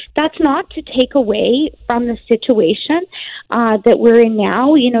housing. That's not to take away from the situation that we're in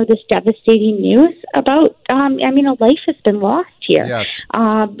now, this devastating news about, a life has been lost here. Yes.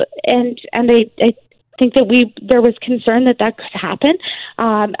 And I think that there was concern that could happen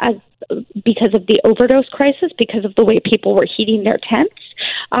because of the overdose crisis, because of the way people were heating their tents,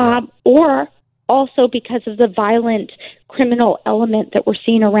 or also because of the violent criminal element that we're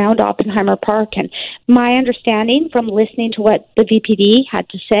seeing around Oppenheimer Park. And my understanding from listening to what the VPD had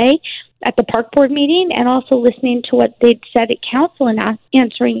to say at the park board meeting and also listening to what they'd said at council and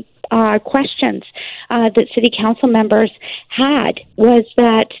answering questions that city council members had was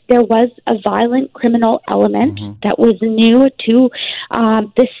that there was a violent criminal element that was new to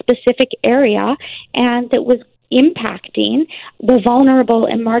this specific area and that was impacting the vulnerable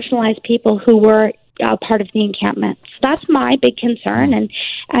and marginalized people who were part of the encampment. So that's my big concern,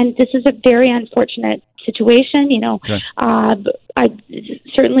 and this is a very unfortunate situation. Okay.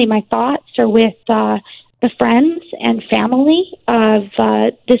 Certainly my thoughts are with the friends and family of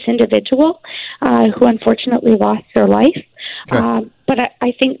this individual who unfortunately lost their life. Okay. But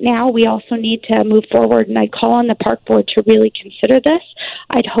I think now we also need to move forward, and I'd call on the park board to really consider this.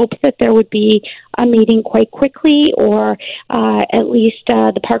 I'd hope that there would be a meeting quite quickly, or at least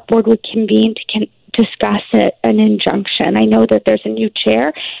the park board would convene to discuss an injunction. I know that there's a new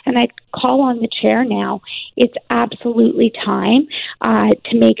chair, and I'd call on the chair now. It's absolutely time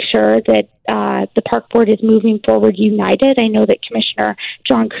to make sure that the park board is moving forward united. I know that Commissioner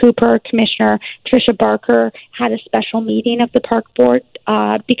John Cooper, Commissioner Tricia Barker had a special meeting of the park board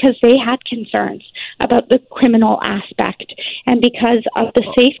because they had concerns about the criminal aspect and because of the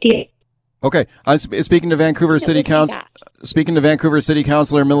safety. Okay, speaking to Vancouver City Council. Speaking to Vancouver City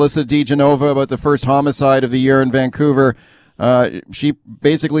Councillor Melissa DiGenova about the first homicide of the year in Vancouver, she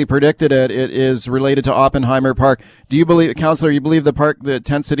basically predicted it. It is related to Oppenheimer Park. Do you believe, Councillor, you believe the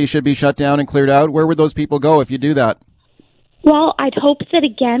tent city should be shut down and cleared out? Where would those people go if you do that? Well, I'd hope that,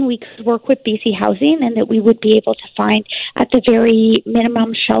 again, we could work with BC Housing and that we would be able to find, at the very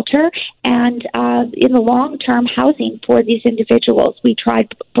minimum, shelter and, in the long term, housing for these individuals. We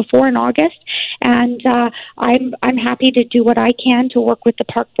tried before in August, and I'm happy to do what I can to work with the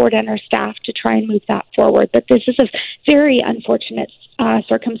park board and our staff to try and move that forward. But this is a very unfortunate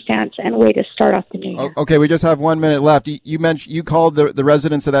circumstance and way to start off the new year. Okay, we just have 1 minute left. You mentioned you called the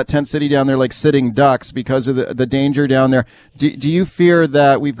residents of that tent city down there like sitting ducks because of the danger down there. Do you fear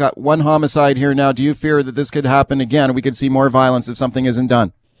that we've got one homicide here now? Do you fear that this could happen again? We could see more violence if something isn't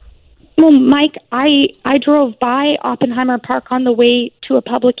done? Well, Mike, I drove by Oppenheimer Park on the way to a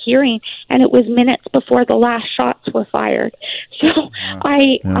public hearing, and it was minutes before the last shots were fired. So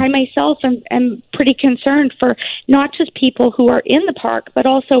I myself am pretty concerned for not just people who are in the park, but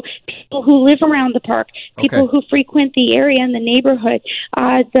also people who live around the park, people who frequent the area and the neighborhood,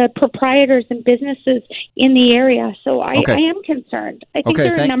 the proprietors and businesses in the area. So I am concerned. I think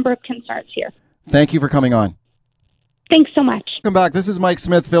there are a number of concerns here. Thank you for coming on. Thanks so much. Welcome back. This is Mike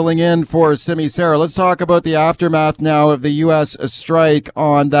Smith filling in for Simi Sara. Let's talk about the aftermath now of the U.S. strike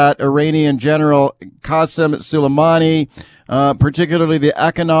on that Iranian general Qasem Soleimani, particularly the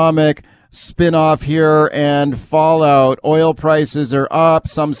economic spin-off here and fallout. Oil prices are up.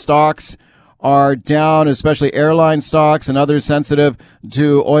 Some stocks are down, especially airline stocks and others sensitive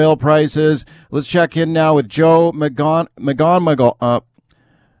to oil prices. Let's check in now with Joe McMonagle.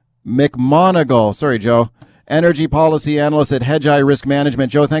 Sorry, Joe. Energy policy analyst at Hedgeye Risk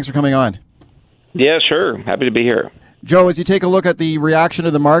Management. Joe, thanks for coming on. Yeah, sure. Happy to be here. Joe, as you take a look at the reaction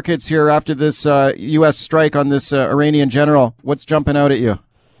of the markets here after this U.S. strike on this Iranian general, what's jumping out at you?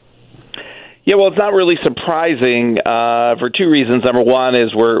 Yeah, well, it's not really surprising for two reasons. Number one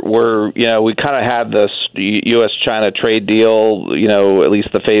is we kind of had this U.S.-China trade deal, at least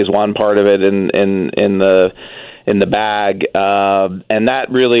the phase one part of it in the bag, and that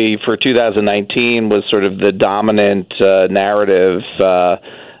really for 2019 was sort of the dominant narrative,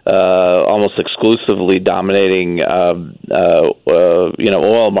 almost exclusively dominating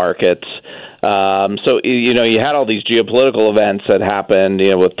oil markets. So you had all these geopolitical events that happened,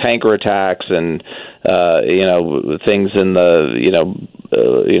 with tanker attacks and things in the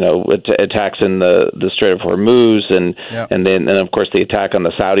attacks in the Strait of Hormuz and then of course the attack on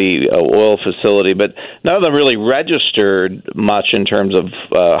the Saudi oil facility, but none of them really registered much in terms of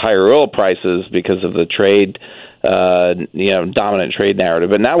higher oil prices because of the trade dominant trade narrative.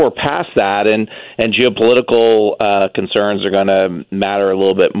 But now we're past that, and geopolitical concerns are going to matter a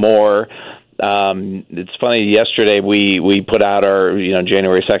little bit more. It's funny, yesterday we put out our,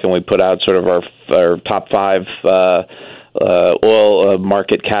 January 2nd, we put out sort of our top five oil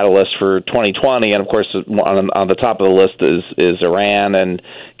market catalysts for 2020. And of course, on the top of the list is Iran and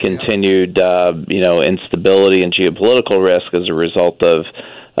continued, instability and geopolitical risk as a result of,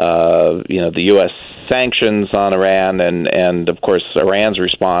 the U.S. sanctions on Iran and of course, Iran's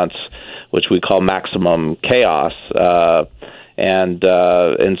response, which we call maximum chaos. And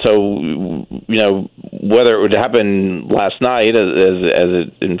so, whether it would happen last night, as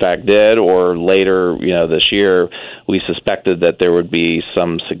it in fact did, or later, this year, we suspected that there would be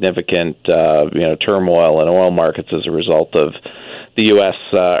some significant, turmoil in oil markets as a result of the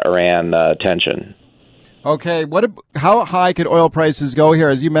U.S.-Iran tension. Okay, how high could oil prices go here?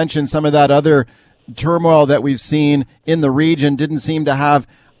 As you mentioned, some of that other turmoil that we've seen in the region didn't seem to have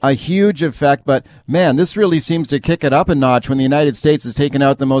a huge effect, but man, this really seems to kick it up a notch when the United States has taken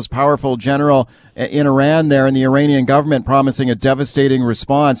out the most powerful general in Iran there, and the Iranian government promising a devastating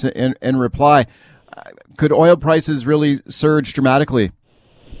response in reply. Could oil prices really surge dramatically?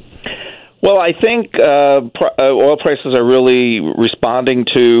 Well, I think oil prices are really responding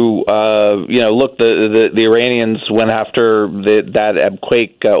to, look, the Iranians went after that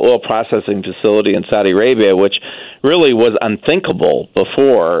Abqaiq oil processing facility in Saudi Arabia, which really was unthinkable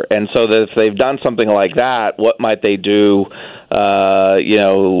before. And so that if they've done something like that, what might they do, as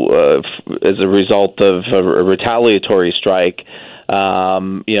a result of a retaliatory strike?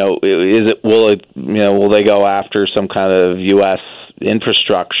 Will they go after some kind of U.S.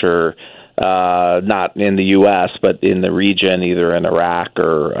 infrastructure? Not in the U.S., but in the region, either in Iraq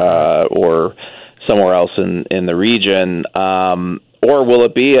or somewhere else in the region, or will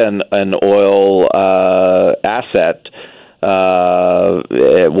it be an oil asset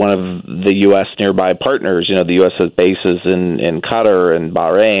at one of the U.S. nearby partners? The U.S. has bases in Qatar and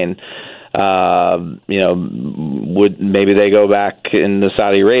Bahrain. Would maybe they go back into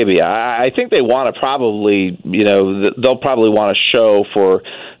Saudi Arabia? I think they want to probably, they'll probably want to show for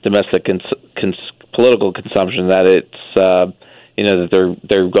domestic political consumption that it's, that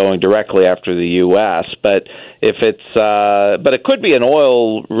they're going directly after the U.S. But if it's, but it could be an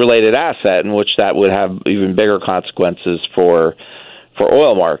oil-related asset in which that would have even bigger consequences for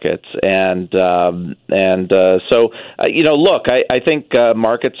oil markets, and so look, I think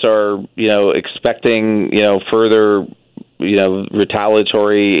markets are expecting further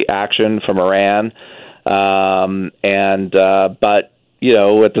retaliatory action from Iran, but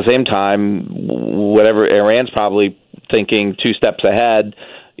at the same time, whatever Iran's probably thinking 2 steps ahead.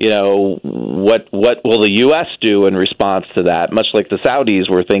 What will the U.S. do in response to that? Much like the Saudis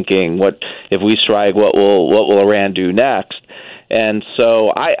were thinking, what if we strike? What will Iran do next? And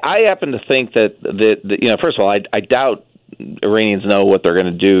so I happen to think that first of all, I doubt Iranians know what they're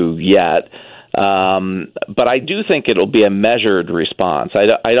going to do yet. But I do think it'll be a measured response.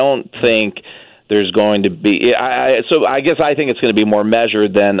 I don't think there's going to be. So I guess I think it's going to be more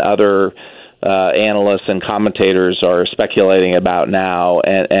measured than other analysts and commentators are speculating about now,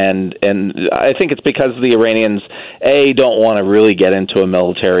 and I think it's because the Iranians don't want to really get into a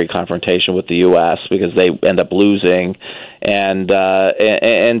military confrontation with the U.S. because they end up losing, and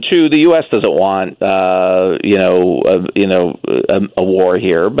two, the U.S. doesn't want a war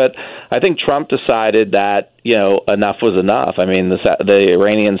here. But I think Trump decided that enough was enough. I mean, the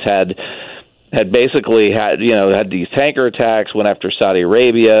Iranians had basically had these tanker attacks, went after Saudi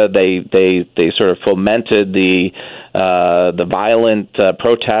Arabia. They sort of fomented the violent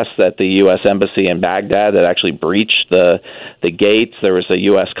protests at the U.S. embassy in Baghdad that actually breached the gates. There was a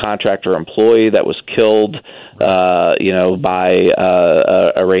U.S. contractor employee that was killed, by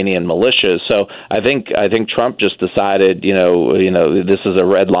Iranian militias. So I think Trump just decided, this is a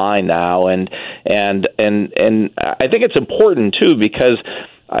red line now, and I think it's important too because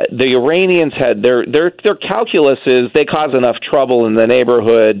the Iranians had their calculus is they cause enough trouble in the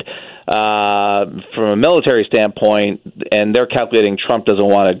neighborhood from a military standpoint, and they're calculating Trump doesn't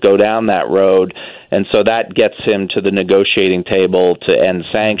want to go down that road, and so that gets him to the negotiating table to end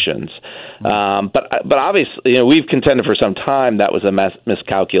sanctions. But obviously, we've contended for some time that was a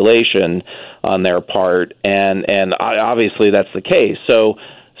miscalculation on their part, and obviously that's the case. So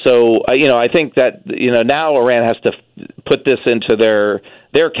I think that now Iran has to put this into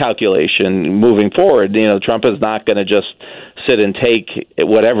their calculation moving forward. Trump is not going to just sit and take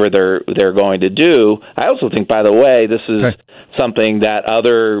whatever they're going to do. I also think, by the way, this is something that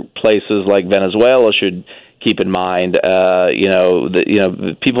other places like Venezuela should keep in mind.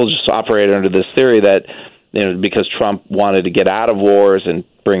 People just operate under this theory that because Trump wanted to get out of wars and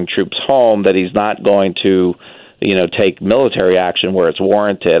bring troops home, that he's not going to take military action where it's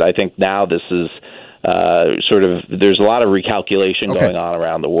warranted. I think now this is there's a lot of recalculation going on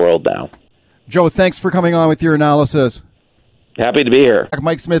around the world now. Joe, thanks for coming on with your analysis. Happy to be here.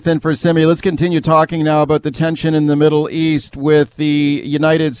 Mike Smith in for Simi. Let's continue talking now about the tension in the Middle East with the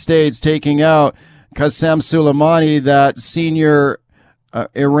United States taking out Qasem Soleimani, that senior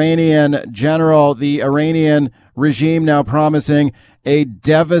Iranian general, the Iranian regime now promising a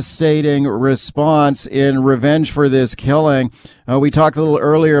devastating response in revenge for this killing. We talked a little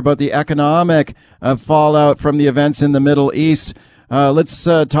earlier about the economic fallout from the events in the Middle East. Let's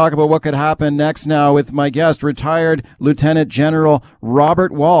talk about what could happen next now with my guest, retired Lieutenant General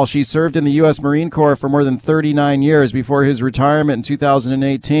Robert Walsh. He served in the U.S. Marine Corps for more than 39 years before his retirement in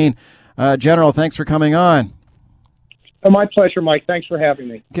 2018. General, thanks for coming on. My pleasure, Mike. Thanks for having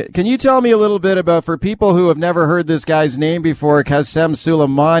me. Can you tell me a little bit about, for people who have never heard this guy's name before, Qasem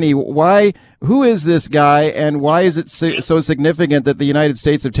Soleimani, who is this guy, and why is it so significant that the United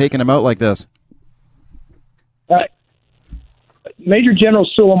States have taken him out like this? Major General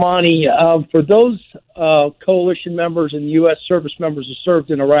Soleimani, for those coalition members and U.S. service members who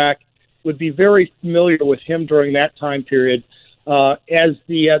served in Iraq, would be very familiar with him during that time period. As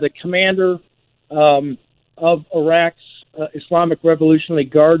the commander of Iraq's Islamic Revolutionary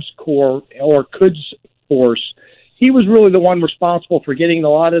Guards Corps, or Quds Force, he was really the one responsible for getting a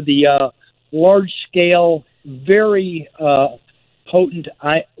lot of the large-scale, very potent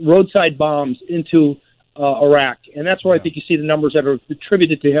roadside bombs into Iraq. And that's where I think you see the numbers that are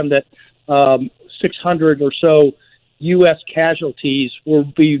attributed to him, that 600 or so U.S. casualties will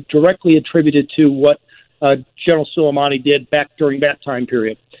be directly attributed to what General Soleimani did back during that time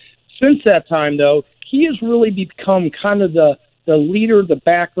period. Since that time, though, he has really become kind of the leader, the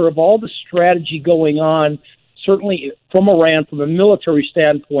backer of all the strategy going on, certainly from Iran, from a military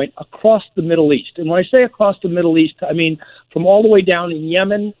standpoint, across the Middle East. And when I say across the Middle East, I mean from all the way down in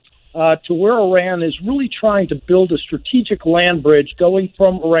Yemen to where Iran is really trying to build a strategic land bridge going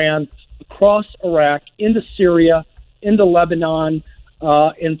from Iran across Iraq into Syria, into Lebanon,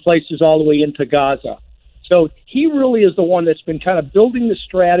 and places all the way into Gaza. So he really is the one that's been kind of building the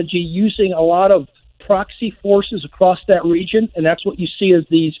strategy, using a lot of proxy forces across that region, and that's what you see as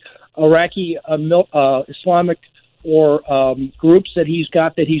these Iraqi Islamic or groups that he's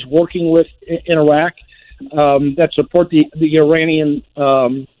got that he's working with in Iraq that support the Iranian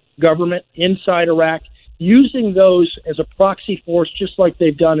government inside Iraq, using those as a proxy force, just like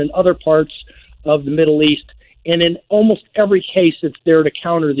they've done in other parts of the Middle East. And in almost every case, it's there to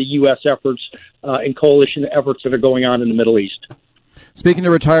counter the U.S. efforts and coalition efforts that are going on in the Middle East. Speaking to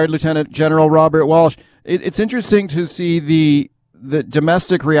retired Lieutenant General Robert Walsh, it's interesting to see the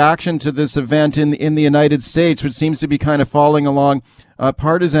domestic reaction to this event in the United States, which seems to be kind of falling along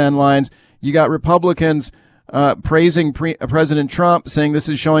partisan lines. You got Republicans praising President Trump, saying this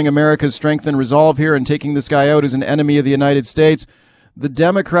is showing America's strength and resolve here and taking this guy out as an enemy of the United States. The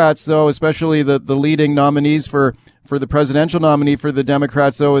Democrats, though, especially the leading nominees for the presidential nominee for the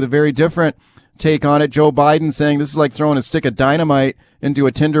Democrats, though, with a very different take on it. Joe Biden saying this is like throwing a stick of dynamite into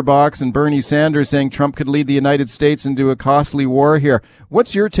a tinderbox, and Bernie Sanders saying Trump could lead the United States into a costly war here.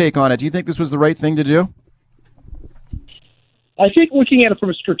 What's your take on it? Do you think this was the right thing to do? I think looking at it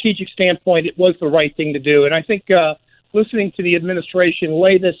from a strategic standpoint, it was the right thing to do. And I think listening to the administration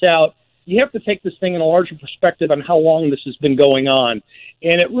lay this out, you have to take this thing in a larger perspective on how long this has been going on.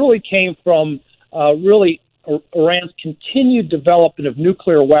 And it really came from Iran's continued development of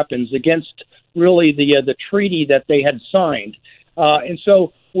nuclear weapons against really the treaty that they had signed. And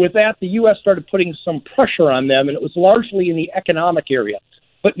so with that, the U.S. started putting some pressure on them, and it was largely in the economic area.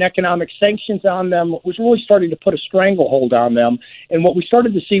 Putting economic sanctions on them was really starting to put a stranglehold on them. And what we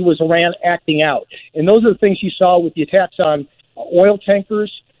started to see was Iran acting out. And those are the things you saw with the attacks on oil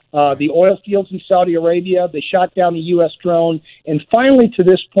tankers, the oil fields in Saudi Arabia. They shot down the U.S. drone. And finally, to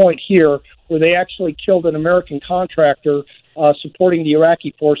this point here, where they actually killed an American contractor supporting the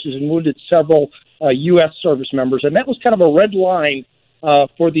Iraqi forces and wounded several U.S. service members. And that was kind of a red line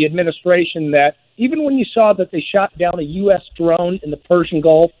for the administration, that even when you saw that they shot down a U.S. drone in the Persian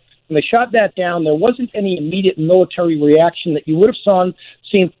Gulf, when they shot that down, there wasn't any immediate military reaction that you would have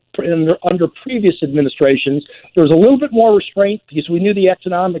seen under previous administrations. There was a little bit more restraint because we knew the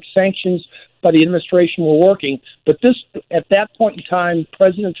economic sanctions by the administration were working. But at that point in time,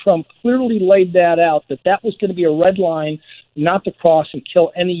 President Trump clearly laid that out, that was going to be a red line not to cross and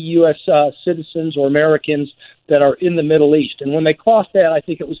kill any U.S. citizens or Americans that are in the Middle East. And when they crossed that, I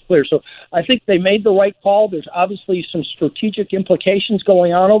think it was clear. So I think they made the right call. There's obviously some strategic implications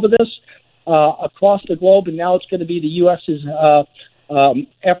going on over this across the globe, and now it's going to be the U.S.'s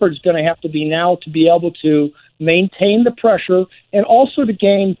effort is going to have to be now to be able to maintain the pressure and also to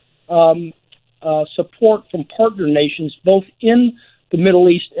gain support from partner nations, both in the Middle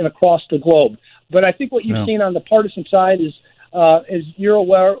East and across the globe. But I think what you've seen on the partisan side is, as you're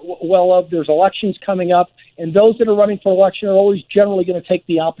aware well of, there's elections coming up, and those that are running for election are always generally going to take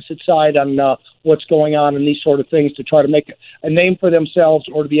the opposite side on what's going on and these sort of things to try to make a name for themselves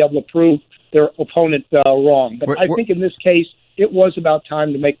or to be able to prove their opponent wrong. But I think in this case, it was about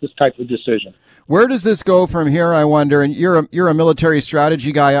time to make this type of decision. Where does this go from here, I wonder? And you're a military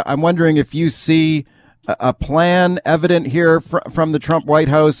strategy guy. I'm wondering if you see a plan evident here from the Trump White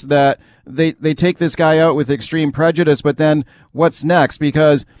House that they take this guy out with extreme prejudice, but then what's next?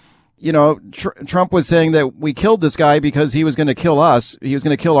 Because, you know, Trump was saying that we killed this guy because he was going to kill us. He was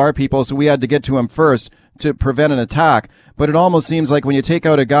going to kill our people, so we had to get to him first to prevent an attack. But it almost seems like when you take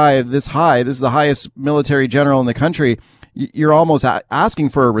out a guy this high, this is the highest military general in the country, you're almost asking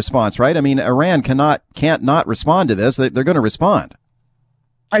for a response, right? I mean, Iran can't not respond to this. They're going to respond.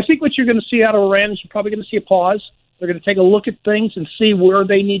 I think what you're going to see out of Iran is you're probably going to see a pause. They're going to take a look at things and see where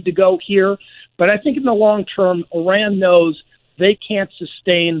they need to go here. But I think in the long term, Iran knows they can't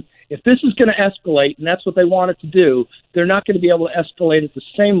sustain. If this is going to escalate, and that's what they want it to do, they're not going to be able to escalate at the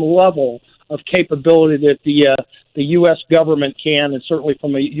same level of capability that the U.S. government can, and certainly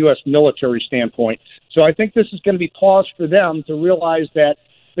from a U.S. military standpoint. So I think this is going to be pause for them to realize that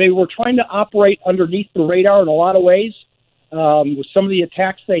they were trying to operate underneath the radar in a lot of ways. With some of the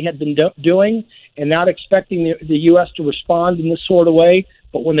attacks they had been doing and not expecting the U.S. to respond in this sort of way.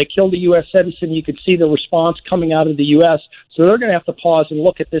 But when they killed a U.S. citizen, you could see the response coming out of the U.S. So they're going to have to pause and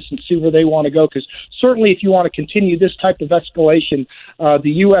look at this and see where they want to go. Because certainly if you want to continue this type of escalation,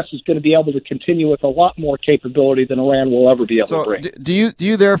 the U.S. is going to be able to continue with a lot more capability than Iran will ever be able to bring. Do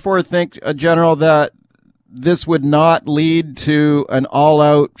you therefore think, General, that this would not lead to an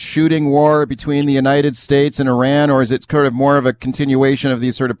all-out shooting war between the United States and Iran, or is it sort of more of a continuation of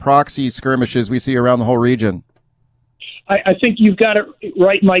these sort of proxy skirmishes we see around the whole region? I think you've got it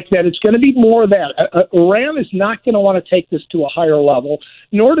right, Mike, that it's going to be more of that. Iran is not going to want to take this to a higher level,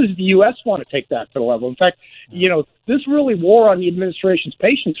 nor does the U.S. want to take that to the level. In fact, you know, this really wore on the administration's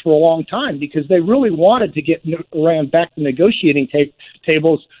patience for a long time because they really wanted to get Iran back to negotiating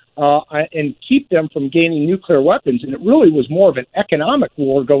tables and keep them from gaining nuclear weapons. And it really was more of an economic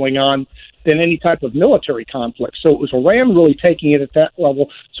war going on than any type of military conflict. So it was Iran really taking it at that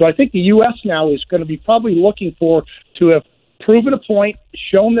level. So I think the U.S. now is going to be probably looking to have proven a point,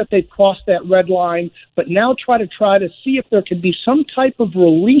 shown that they've crossed that red line, but now try to see if there can be some type of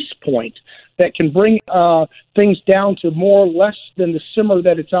release point that can bring things down to more or less than the simmer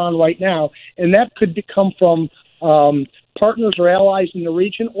that it's on right now. And that could come from partners or allies in the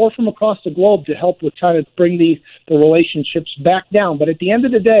region or from across the globe to help with trying to bring the relationships back down. But at the end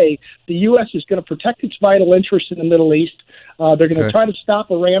of the day, the U.S. is going to protect its vital interests in the Middle East. They're going to try to stop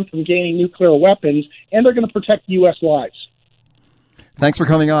Iran from gaining nuclear weapons, and they're going to protect U.S. lives. Thanks for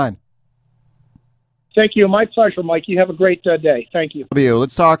coming on. Thank you. My pleasure, Mike. You have a great day. Thank you.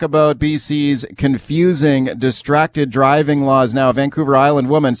 Let's talk about BC's confusing, distracted driving laws now. A Vancouver Island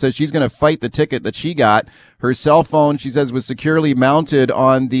woman says she's going to fight the ticket that she got. Her cell phone, she says, was securely mounted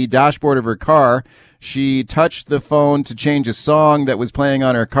on the dashboard of her car. She touched the phone to change a song that was playing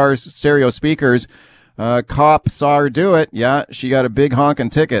on her car's stereo speakers. Cop saw her do it. Yeah, she got a big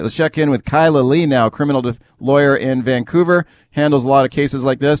honking ticket. Let's check in with Kyla Lee now, criminal lawyer in Vancouver, handles a lot of cases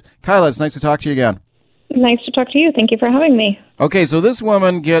like this. Kyla, it's nice to talk to you again. Nice to talk to you. Thank you for having me. Okay, so this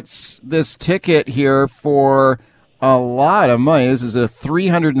woman gets this ticket here for a lot of money. This is a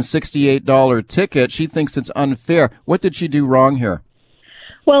 $368 ticket. She thinks it's unfair. What did she do wrong here?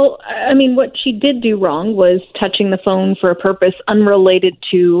 Well, I mean, what she did do wrong was touching the phone for a purpose unrelated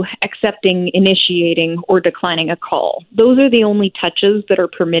to accepting, initiating, or declining a call. Those are the only touches that are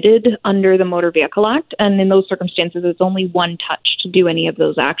permitted under the Motor Vehicle Act, and in those circumstances, it's only one touch to do any of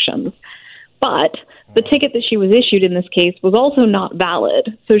those actions. But the ticket that she was issued in this case was also not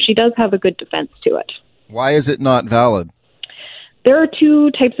valid, so she does have a good defense to it. Why is it not valid? There are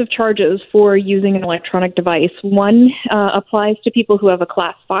two types of charges for using an electronic device. One applies to people who have a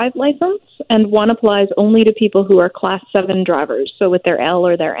Class 5 license, and one applies only to people who are Class 7 drivers, so with their L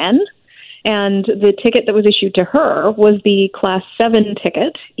or their N. And the ticket that was issued to her was the Class 7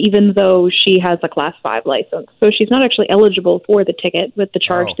 ticket, even though she has a Class 5 license. So she's not actually eligible for the ticket with the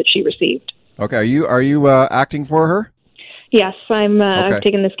charge that she received. Okay, are you acting for her? Yes, I've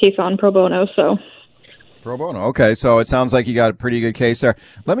taken this case on pro bono, so... Pro bono. Okay, so it sounds like you got a pretty good case there.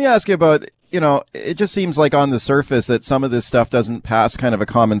 Let me ask you about, it just seems like on the surface that some of this stuff doesn't pass kind of a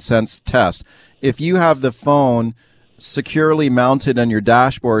common sense test. If you have the phone securely mounted on your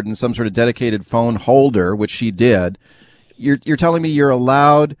dashboard in some sort of dedicated phone holder, which she did, you're telling me you are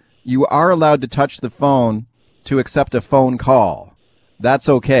allowed to touch the phone to accept a phone call. That's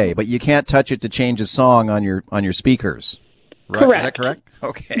okay, but you can't touch it to change a song on your speakers. Right? Correct. Is that correct?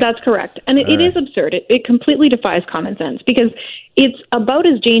 Okay. That's correct. And it is absurd. It completely defies common sense because it's about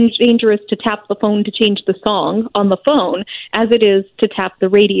as dangerous to tap the phone to change the song on the phone as it is to tap the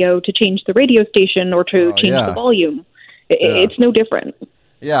radio to change the radio station or to change the volume. It's no different.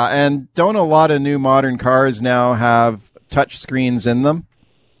 Yeah, and don't a lot of new modern cars now have touch screens in them?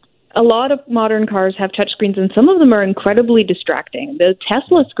 A lot of modern cars have touchscreens, and some of them are incredibly distracting. The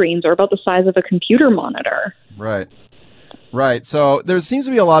Tesla screens are about the size of a computer monitor. Right. So there seems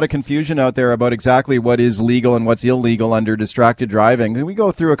to be a lot of confusion out there about exactly what is legal and what's illegal under distracted driving. Can we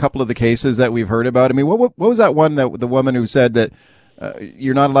go through a couple of the cases that we've heard about? I mean, what was that one that the woman who said that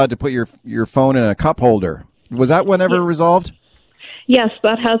you're not allowed to put your phone in a cup holder? Was that one ever resolved? Yes,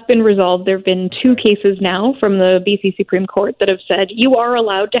 that has been resolved. There have been two cases now from the BC Supreme Court that have said you are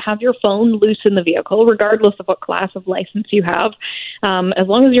allowed to have your phone loose in the vehicle, regardless of what class of license you have. As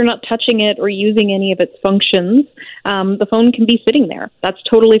long as you're not touching it or using any of its functions, the phone can be sitting there. That's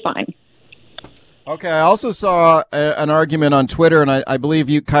totally fine. Okay, I also saw an argument on Twitter, and I believe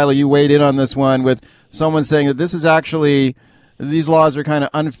you, Kyla, you weighed in on this one with someone saying that this is actually, these laws are kind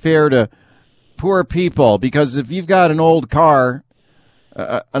of unfair to poor people, because if you've got an old car,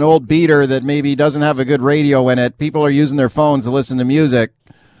 an old beater that maybe doesn't have a good radio in it, people are using their phones to listen to music.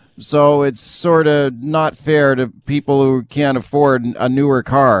 So it's sort of not fair to people who can't afford a newer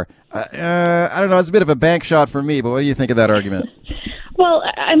car. I don't know. It's a bit of a bank shot for me, but what do you think of that argument? Well,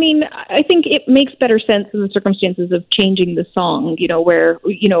 I mean, I think it makes better sense in the circumstances of changing the song, where,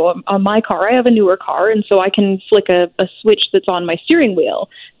 on my car, I have a newer car, and so I can flick a switch that's on my steering wheel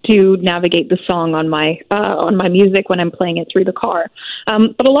to navigate the song on my music when I'm playing it through the car.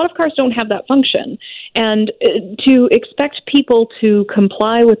 But a lot of cars don't have that function. And to expect people to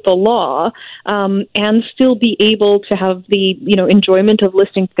comply with the law and still be able to have the, enjoyment of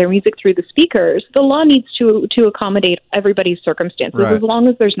listening to their music through the speakers, the law needs to accommodate everybody's circumstances, right, as long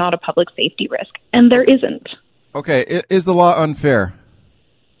as there's not a public safety risk. And there isn't. Okay. Is the law unfair?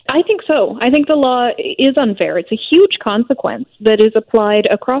 I think so. I think the law is unfair. It's a huge consequence that is applied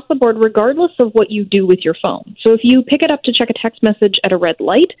across the board, regardless of what you do with your phone. So if you pick it up to check a text message at a red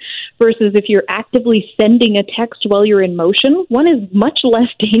light versus if you're actively sending a text while you're in motion, one is much less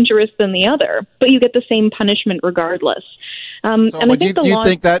dangerous than the other, but you get the same punishment regardless. Do you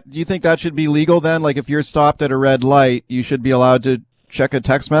think that should be legal then? Like if you're stopped at a red light, you should be allowed to check a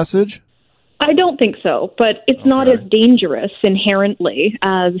text message? I don't think so, but it's not as dangerous inherently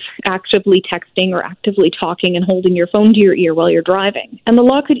as actively texting or actively talking and holding your phone to your ear while you're driving. And the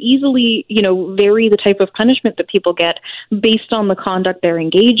law could easily, vary the type of punishment that people get based on the conduct they're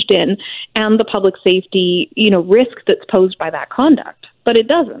engaged in and the public safety, risk that's posed by that conduct. But it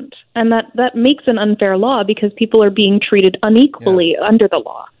doesn't. And that makes an unfair law because people are being treated unequally under the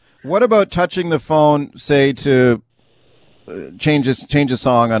law. What about touching the phone, say, to change a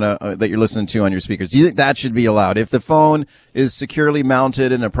song on that you're listening to on your speakers? Do you think that should be allowed? If the phone is securely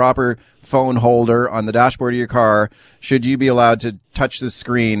mounted in a proper phone holder on the dashboard of your car, should you be allowed to touch the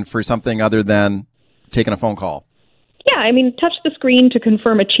screen for something other than taking a phone call? Yeah, touch the screen to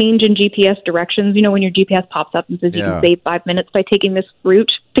confirm a change in GPS directions. When your GPS pops up and says you can save 5 minutes by taking this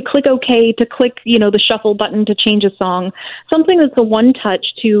route, to click OK, to click, the shuffle button to change a song. Something that's a one touch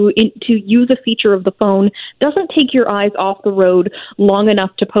to use a feature of the phone doesn't take your eyes off the road long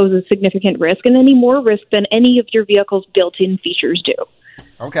enough to pose a significant risk, and any more risk than any of your vehicle's built-in features do.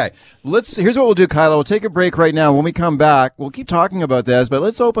 Okay, here's what we'll do, Kyla. We'll take a break right now. When we come back, we'll keep talking about this, but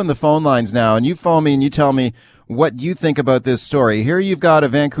let's open the phone lines now, and you phone me and you tell me what you think about this story. Here you've got a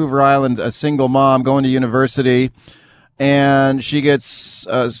Vancouver Island, a single mom going to university, and she gets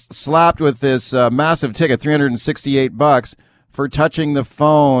slapped with this massive ticket, $368 for touching the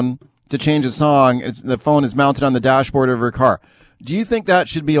phone to change a song. The phone is mounted on the dashboard of her car. Do you think that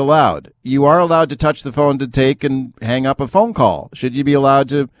should be allowed? You are allowed to touch the phone to take and hang up a phone call. Should you be allowed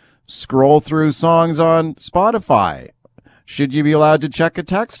to scroll through songs on Spotify? Should you be allowed to check a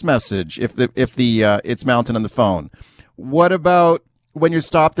text message if it's mounted on the phone? What about when you're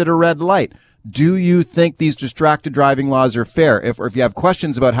stopped at a red light? Do you think these distracted driving laws are fair? Or if you have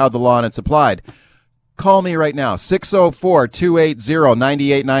questions about how the law and it's applied, call me right now,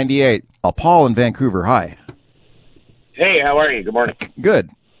 604-280-9898. Paul in Vancouver. Hi. Hey, how are you? Good morning. Good.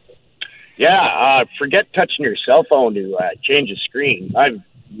 Yeah, forget touching your cell phone to change a screen. I've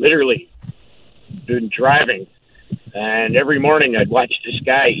literally been driving, and every morning I'd watch this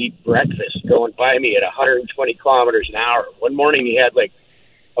guy eat breakfast going by me at 120 kilometers an hour. One morning he had like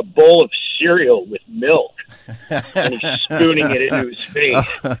a bowl of cereal with milk, and he's spooning it into his face.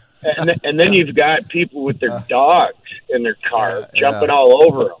 And then you've got people with their dogs in their car jumping all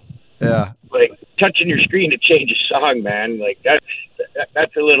over them. Yeah. Like touching your screen to change a song, man. Like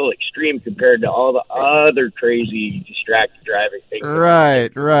that's a little extreme compared to all the other crazy distracted driving things.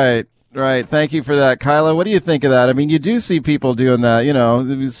 Right. Thank you for that, Kyla. What do you think of that? You do see people doing that,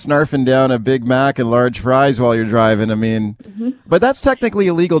 snarfing down a Big Mac and large fries while you're driving. But that's technically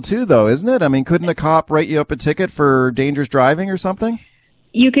illegal too, though, isn't it? Couldn't a cop write you up a ticket for dangerous driving or something?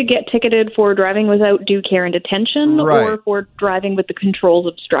 You could get ticketed for driving without due care and detention, or for driving with the controls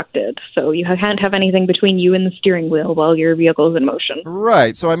obstructed. So you can't have anything between you and the steering wheel while your vehicle is in motion.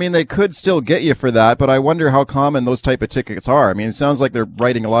 Right. So, they could still get you for that, but I wonder how common those type of tickets are. It sounds like they're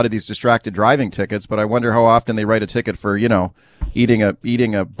writing a lot of these distracted driving tickets, but I wonder how often they write a ticket for, eating a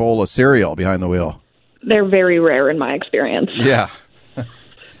bowl of cereal behind the wheel. They're very rare in my experience. Yeah.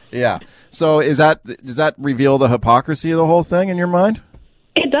 Yeah. So does that reveal the hypocrisy of the whole thing in your mind?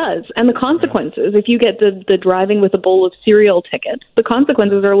 It does. And the consequences, if you get the driving with a bowl of cereal ticket, the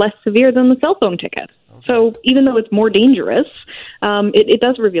consequences are less severe than the cell phone ticket. Okay. So even though it's more dangerous, it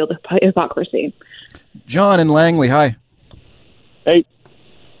does reveal the hypocrisy. John in Langley, hi. Hey.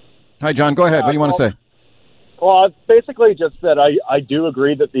 Hi, John. Go ahead. What do you want to say? Well, basically just that I do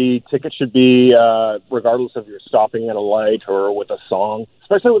agree that the ticket should be regardless of you're stopping at a light or with a song,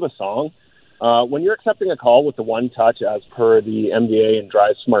 especially with a song. When you're accepting a call with the one touch as per the MDA and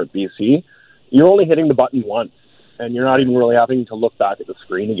Drive Smart BC, you're only hitting the button once, and you're not even really having to look back at the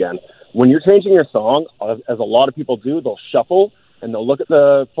screen again. When you're changing your song, as a lot of people do, they'll shuffle, and they'll look at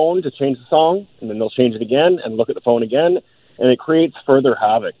the phone to change the song, and then they'll change it again and look at the phone again, and it creates further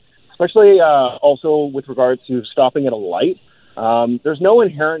havoc, especially also with regards to stopping at a light. There's no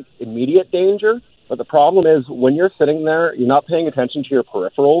inherent immediate danger, but the problem is when you're sitting there, you're not paying attention to your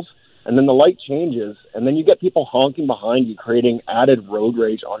peripherals, and then the light changes, and then you get people honking behind you, creating added road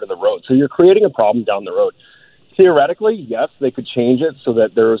rage onto the road. So you're creating a problem down the road. Theoretically, yes, they could change it so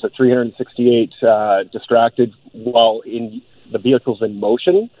that there was a 368 distracted while in the vehicle's in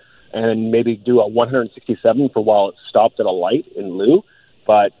motion, and maybe do a 167 for while it's stopped at a light in lieu.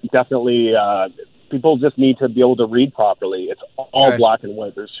 But definitely, people just need to be able to read properly. It's all black and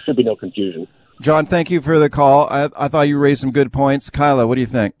white. There should be no confusion. John, thank you for the call. I thought you raised some good points. Kyla, what do you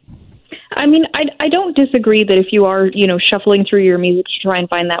think? I mean, I don't disagree that if you are, shuffling through your music to try and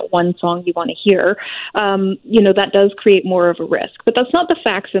find that one song you want to hear, that does create more of a risk. But that's not the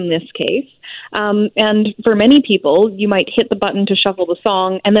facts in this case. And for many people, you might hit the button to shuffle the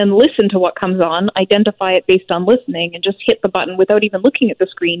song and then listen to what comes on, identify it based on listening, and just hit the button without even looking at the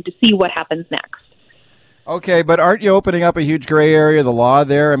screen to see what happens next. Okay, but aren't you opening up a huge gray area of the law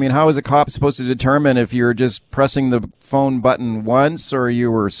there? I mean, how is a cop supposed to determine if you're just pressing the phone button once or you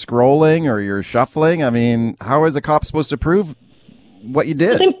were scrolling or you're shuffling? I mean, how is a cop supposed to prove what you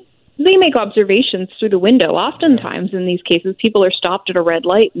did? They make observations through the window. Oftentimes in these cases, people are stopped at a red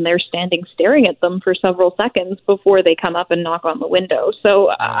light and they're standing staring at them for several seconds before they come up and knock on the window.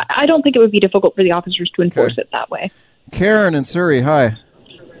 So I don't think it would be difficult for the officers to enforce it that way. Karen in Surrey, hi.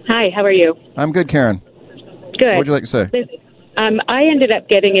 Hi, how are you? I'm good, Karen. Good. What would you like to say? I ended up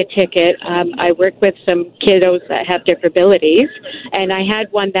getting a ticket. I work with some kiddos that have disabilities, and I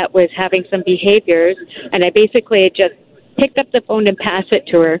had one that was having some behaviors, and I basically just picked up the phone and passed it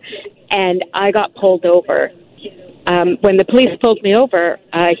to her, and I got pulled over. When the police pulled me over,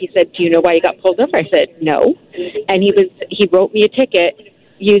 he said, "Do you know why you got pulled over?" I said, "No." And he wrote me a ticket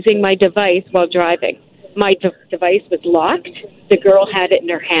using my device while driving. My device was locked. The girl had it in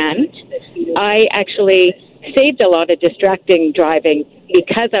her hand. I actually saved a lot of distracting driving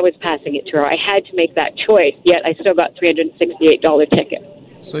because I was passing it to her. I had to make that choice, yet I still got $368 ticket.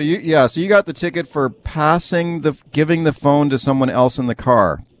 So you got the ticket for giving the phone to someone else in the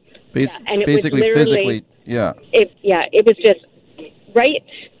car. Basically physically, yeah. It was just right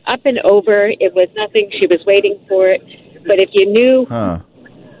up and over. It was nothing. She was waiting for it. But if you knew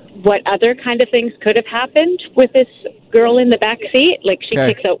what other kind of things could have happened with this girl in the back seat, like she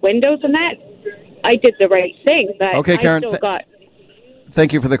kicks out windows and that, I did the right thing, but okay, Karen, I still got...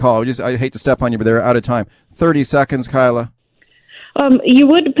 Thank you for the call. I hate to step on you, but they're out of time. 30 seconds, Kyla. You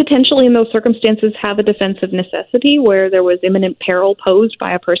would potentially, in those circumstances, have a defense of necessity where there was imminent peril posed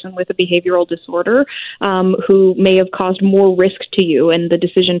by a person with a behavioral disorder who may have caused more risk to you, and the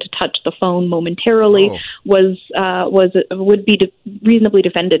decision to touch the phone momentarily would be reasonably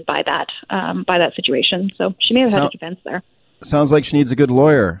defended by that situation. So she may have had a defense there. Sounds like she needs a good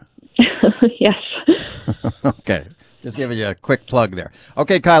lawyer. Yes. Okay. Just giving you a quick plug there.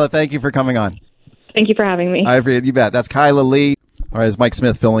 Okay, Kyla, thank you for coming on. Thank you for having me. You bet. That's Kyla Lee. All right, it's Mike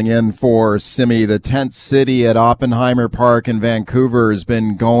Smith filling in for Simi. The tent city at Oppenheimer Park in Vancouver has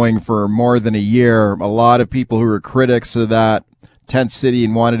been going for more than a year. A lot of people who were critics of that tent city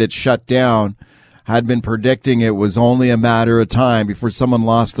and wanted it shut down had been predicting it was only a matter of time before someone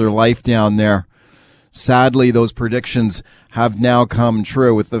lost their life down there. Sadly, those predictions have now come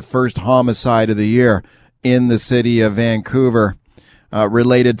true with the first homicide of the year in the city of Vancouver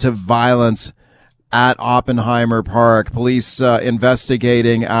related to violence at Oppenheimer Park. Police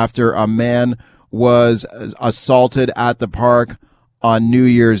investigating after a man was assaulted at the park on New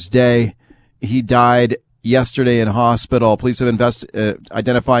Year's Day. He died yesterday in hospital. Police have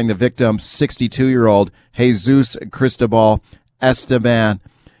identifying the victim, 62-year-old Jesus Cristobal Esteban.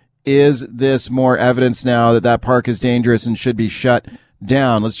 Is this more evidence now that park is dangerous and should be shut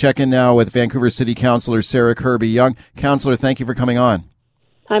down? Let's check in now with Vancouver City Councillor Sarah Kirby-Young. Councillor, thank you for coming on.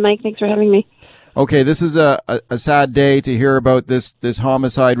 Hi, Mike. Thanks for having me. Okay, this is a sad day to hear about this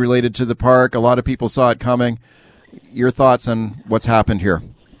homicide related to the park. A lot of people saw it coming. Your thoughts on what's happened here?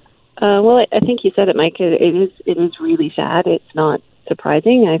 Well, I think you said it, Mike. It is really sad. It's not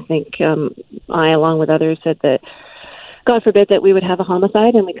surprising. I think I, along with others, said that God forbid that we would have a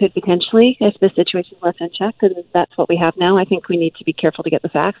homicide, and we could potentially, if the situation is left unchecked, and that's what we have now. I think we need to be careful to get the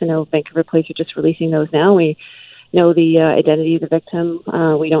facts. I know Vancouver Police are just releasing those now. We know the identity of the victim.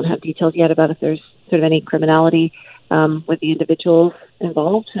 We don't have details yet about if there's sort of any criminality with the individuals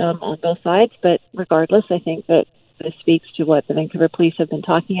involved on both sides. But regardless, I think that this speaks to what the Vancouver Police have been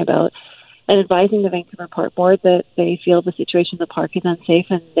talking about and advising the Vancouver Park Board that they feel the situation in the park is unsafe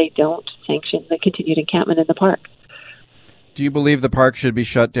and they don't sanction the continued encampment in the park. Do you believe the park should be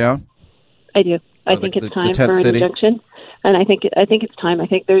shut down? I do. I think it's time for an injunction, and I think it's time. I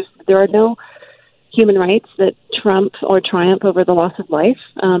think there are no human rights that trump or triumph over the loss of life,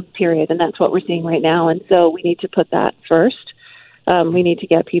 period, and that's what we're seeing right now. And so we need to put that first. We need to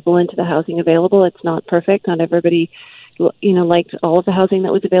get people into the housing available. It's not perfect. Not everybody, liked all of the housing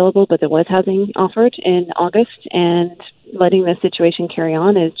that was available, but there was housing offered in August, and letting this situation carry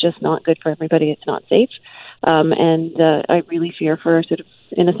on is just not good for everybody. It's not safe. And I really fear for sort of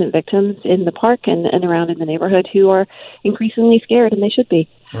innocent victims in the park and around in the neighborhood who are increasingly scared, and they should be.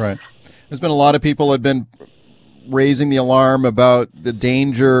 Right. There's been a lot of people who have been raising the alarm about the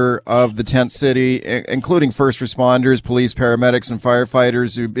danger of the tent city, including first responders, police, paramedics, and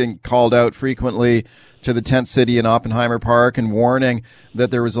firefighters who've been called out frequently to the tent city in Oppenheimer Park and warning that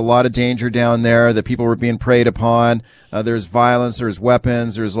there was a lot of danger down there, that people were being preyed upon. There's violence, there's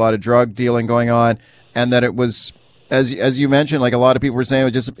weapons, there's a lot of drug dealing going on, and that it was, as you mentioned, like a lot of people were saying,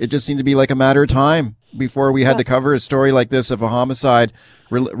 it just seemed to be like a matter of time before we had to cover a story like this of a homicide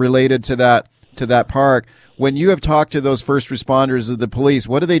related to that park. When you have talked to those first responders of the police,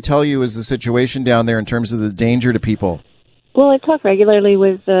 what do they tell you is the situation down there in terms of the danger to people? Well, I've talked regularly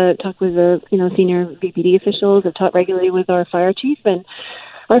with senior VPD officials. I've talked regularly with our fire chief, and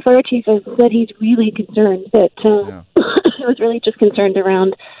our fire chief has said he's really concerned that he was really just concerned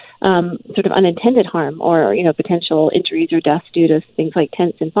around sort of unintended harm or potential injuries or deaths due to things like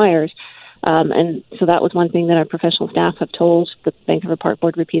tents and fires. And so that was one thing that our professional staff have told the Vancouver Park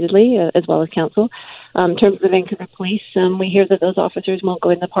Board repeatedly, as well as council. In terms of the Vancouver Police, we hear that those officers won't go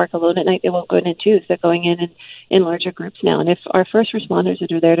in the park alone at night. They won't go in twos. They're going in larger groups now. And if our first responders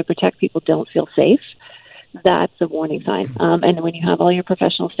that are there to protect people don't feel safe, that's a warning sign. And when you have all your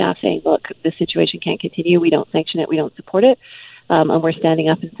professional staff saying, look, this situation can't continue, we don't sanction it, we don't support it, and we're standing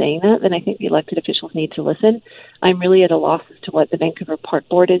up and saying that, then I think the elected officials need to listen. I'm really at a loss as to what the Vancouver Park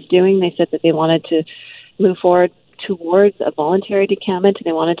Board is doing. They said that they wanted to move forward towards a voluntary decampment, and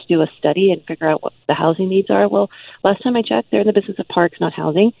they wanted to do a study and figure out what the housing needs are. Well, last time I checked, they're in the business of parks, not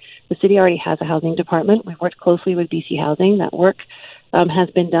housing. The city already has a housing department. We've worked closely with BC Housing. That work has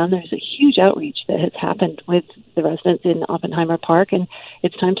been done. There's a huge outreach that has happened with the residents in Oppenheimer Park, and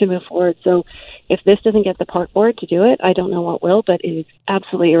it's time to move forward. So if this doesn't get the park board to do it, I don't know what will, but it is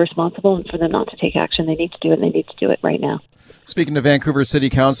absolutely irresponsible, and for them not to take action, they need to do it, and they need to do it right now. Speaking to Vancouver City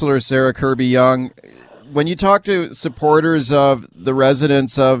Councillor Sarah Kirby-Yung, when you talk to supporters of the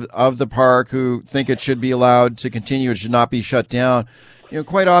residents of the park who think it should be allowed to continue, it should not be shut down,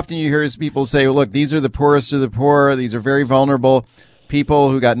 quite often you hear people say, well, look, these are the poorest of the poor, these are very vulnerable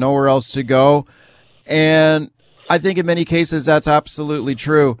people who got nowhere else to go. And I think in many cases that's absolutely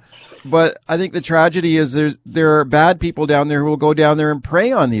true. But I think the tragedy is there are bad people down there who will go down there and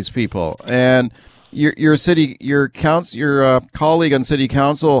prey on these people. And your colleague on city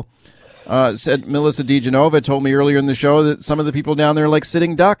council said, Melissa DiGenova told me earlier in the show that some of the people down there are like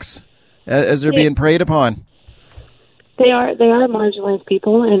sitting ducks as they're being preyed upon. They are marginalized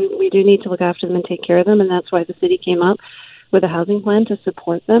people, and we do need to look after them and take care of them. And that's why the city came up with a housing plan to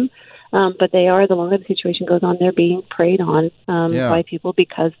support them. But they are, the longer the situation goes on, they're being preyed on by people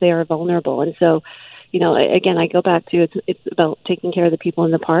because they are vulnerable. And so, again, I go back to it's about taking care of the people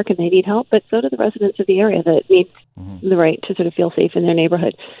in the park, and they need help, but so do the residents of the area that need the right to sort of feel safe in their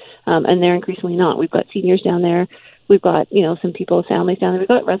neighborhood. And they're increasingly not. We've got seniors down there. We've got, some people, families down there. We've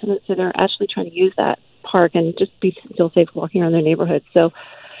got residents that are actually trying to use that park and just feel safe walking around their neighborhood. So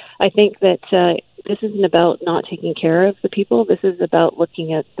I think that this isn't about not taking care of the people. This is about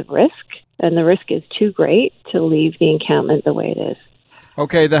looking at the risk, and the risk is too great to leave the encampment the way it is.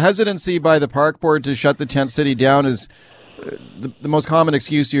 Okay, the hesitancy by the park board to shut the tent city down is the most common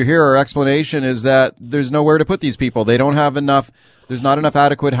excuse you hear or explanation is that there's nowhere to put these people. They don't have enough. There's not enough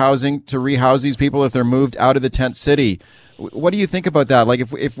adequate housing to rehouse these people if they're moved out of the tent city. What do you think about that? Like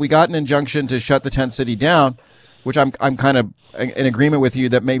if we got an injunction to shut the tent city down, which I'm kind of in agreement with you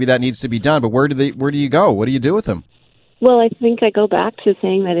that maybe that needs to be done, but where do you go? What do you do with them? Well, I think I go back to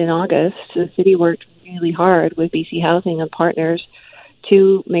saying that in August, the city worked really hard with BC Housing and partners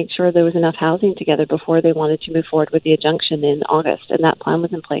to make sure there was enough housing together before they wanted to move forward with the injunction in August. And that plan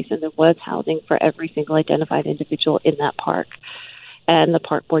was in place, and there was housing for every single identified individual in that park. And the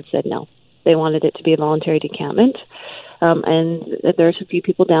park board said no. They wanted it to be a voluntary decampment. And there's a few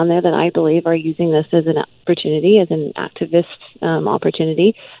people down there that I believe are using this as an opportunity, as an activist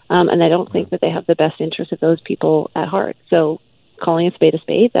opportunity. And I don't think that they have the best interest of those people at heart. So calling a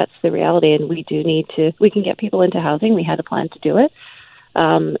spade, that's the reality. And we can get people into housing. We had a plan to do it.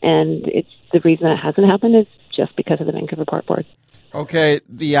 And it's the reason that hasn't happened is just because of the Vancouver Park Board. Okay.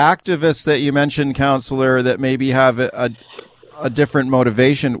 The activists that you mentioned, Councillor, that maybe have a different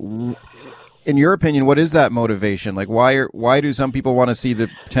motivation. In your opinion, what is that motivation? Like, why do some people want to see the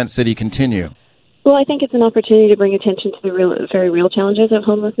tent city continue? Well, I think it's an opportunity to bring attention to the very real challenges of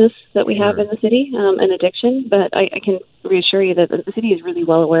homelessness that we have in the city and addiction. But I can reassure you that the city is really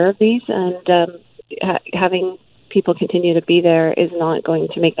well aware of these, and having people continue to be there is not going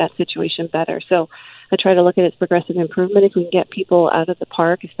to make that situation better. So I try to look at it as progressive improvement. If we can get people out of the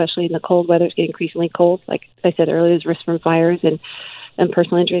park, especially in the cold weather, it's getting increasingly cold. Like I said earlier, there's risk from fires and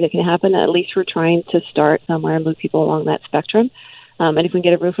personal injury that can happen. At least we're trying to start somewhere and move people along that spectrum. And if we can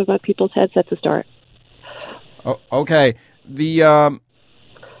get a roof above people's heads, that's a start. Oh, okay. The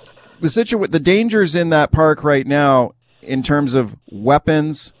dangers in that park right now, in terms of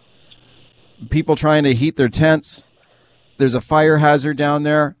weapons, people trying to heat their tents. There's a fire hazard down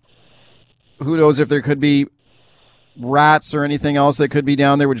there. Who knows if there could be rats or anything else that could be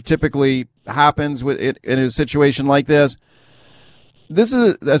down there, which typically happens with it in a situation like this. This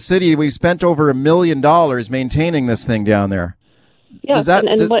is a city we've spent over $1 million maintaining this thing down there. Yeah,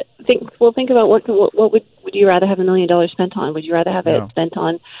 think about what would you rather have $1 million spent on? Would you rather have it spent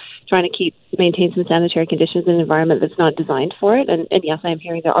on trying to maintain some sanitary conditions in an environment that's not designed for it? And yes, I'm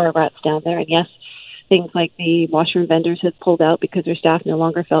hearing there are rats down there, and yes, things like the washroom vendors have pulled out because their staff no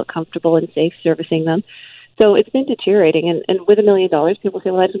longer felt comfortable and safe servicing them. So it's been deteriorating, and with $1 million, people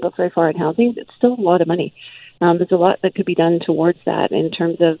say, well, I didn't go very far in housing. It's still a lot of money. There's a lot that could be done towards that in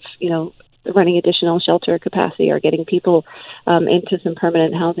terms of, running additional shelter capacity or getting people into some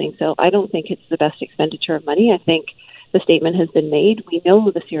permanent housing. So I don't think it's the best expenditure of money. I think the statement has been made. We know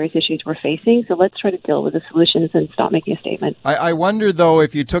the serious issues we're facing, so let's try to deal with the solutions and stop making a statement. I wonder, though,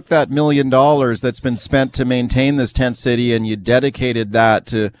 if you took that $1 million that's been spent to maintain this tent city and you dedicated that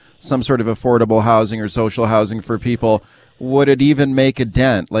to some sort of affordable housing or social housing for people, would it even make a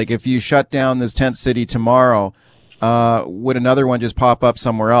dent? Like, if you shut down this tent city tomorrow, would another one just pop up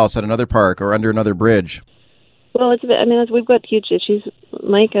somewhere else at another park or under another bridge? Well, we've got huge issues,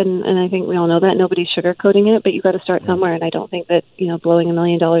 Mike, and I think we all know that. Nobody's sugarcoating it, but you've got to start somewhere, and I don't think that, blowing $1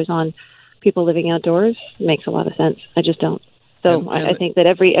 million on people living outdoors makes a lot of sense. I just don't. So I think that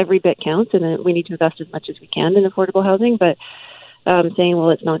every bit counts, and we need to invest as much as we can in affordable housing, but saying,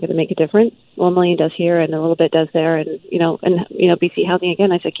 well, it's not going to make a difference. Well, $1 million does here and a little bit does there, and BC Housing,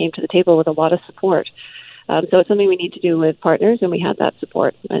 again, I said, came to the table with a lot of support. So it's something we need to do with partners, and we had that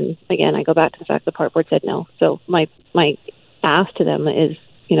support. And again, I go back to the fact the park board said no. So my ask to them is,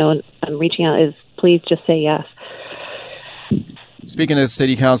 I'm reaching out, is please just say yes. Speaking of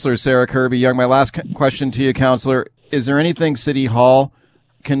City Councillor Sarah Kirby-Yung, my last question to you, Councillor, is there anything City Hall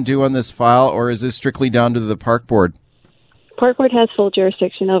can do on this file, or is this strictly down to the park board? Park board has full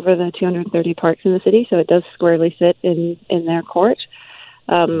jurisdiction over the 230 parks in the city, so it does squarely sit in their court.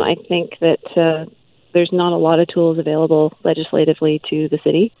 I think that there's not a lot of tools available legislatively to the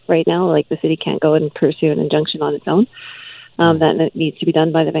city right now. Like, the city can't go and pursue an injunction on its own. That needs to be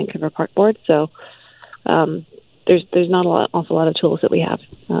done by the Vancouver Park Board. So there's not awful lot of tools that we have.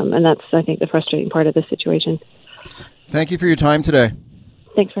 And that's, I think, the frustrating part of this situation. Thank you for your time today.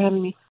 Thanks for having me.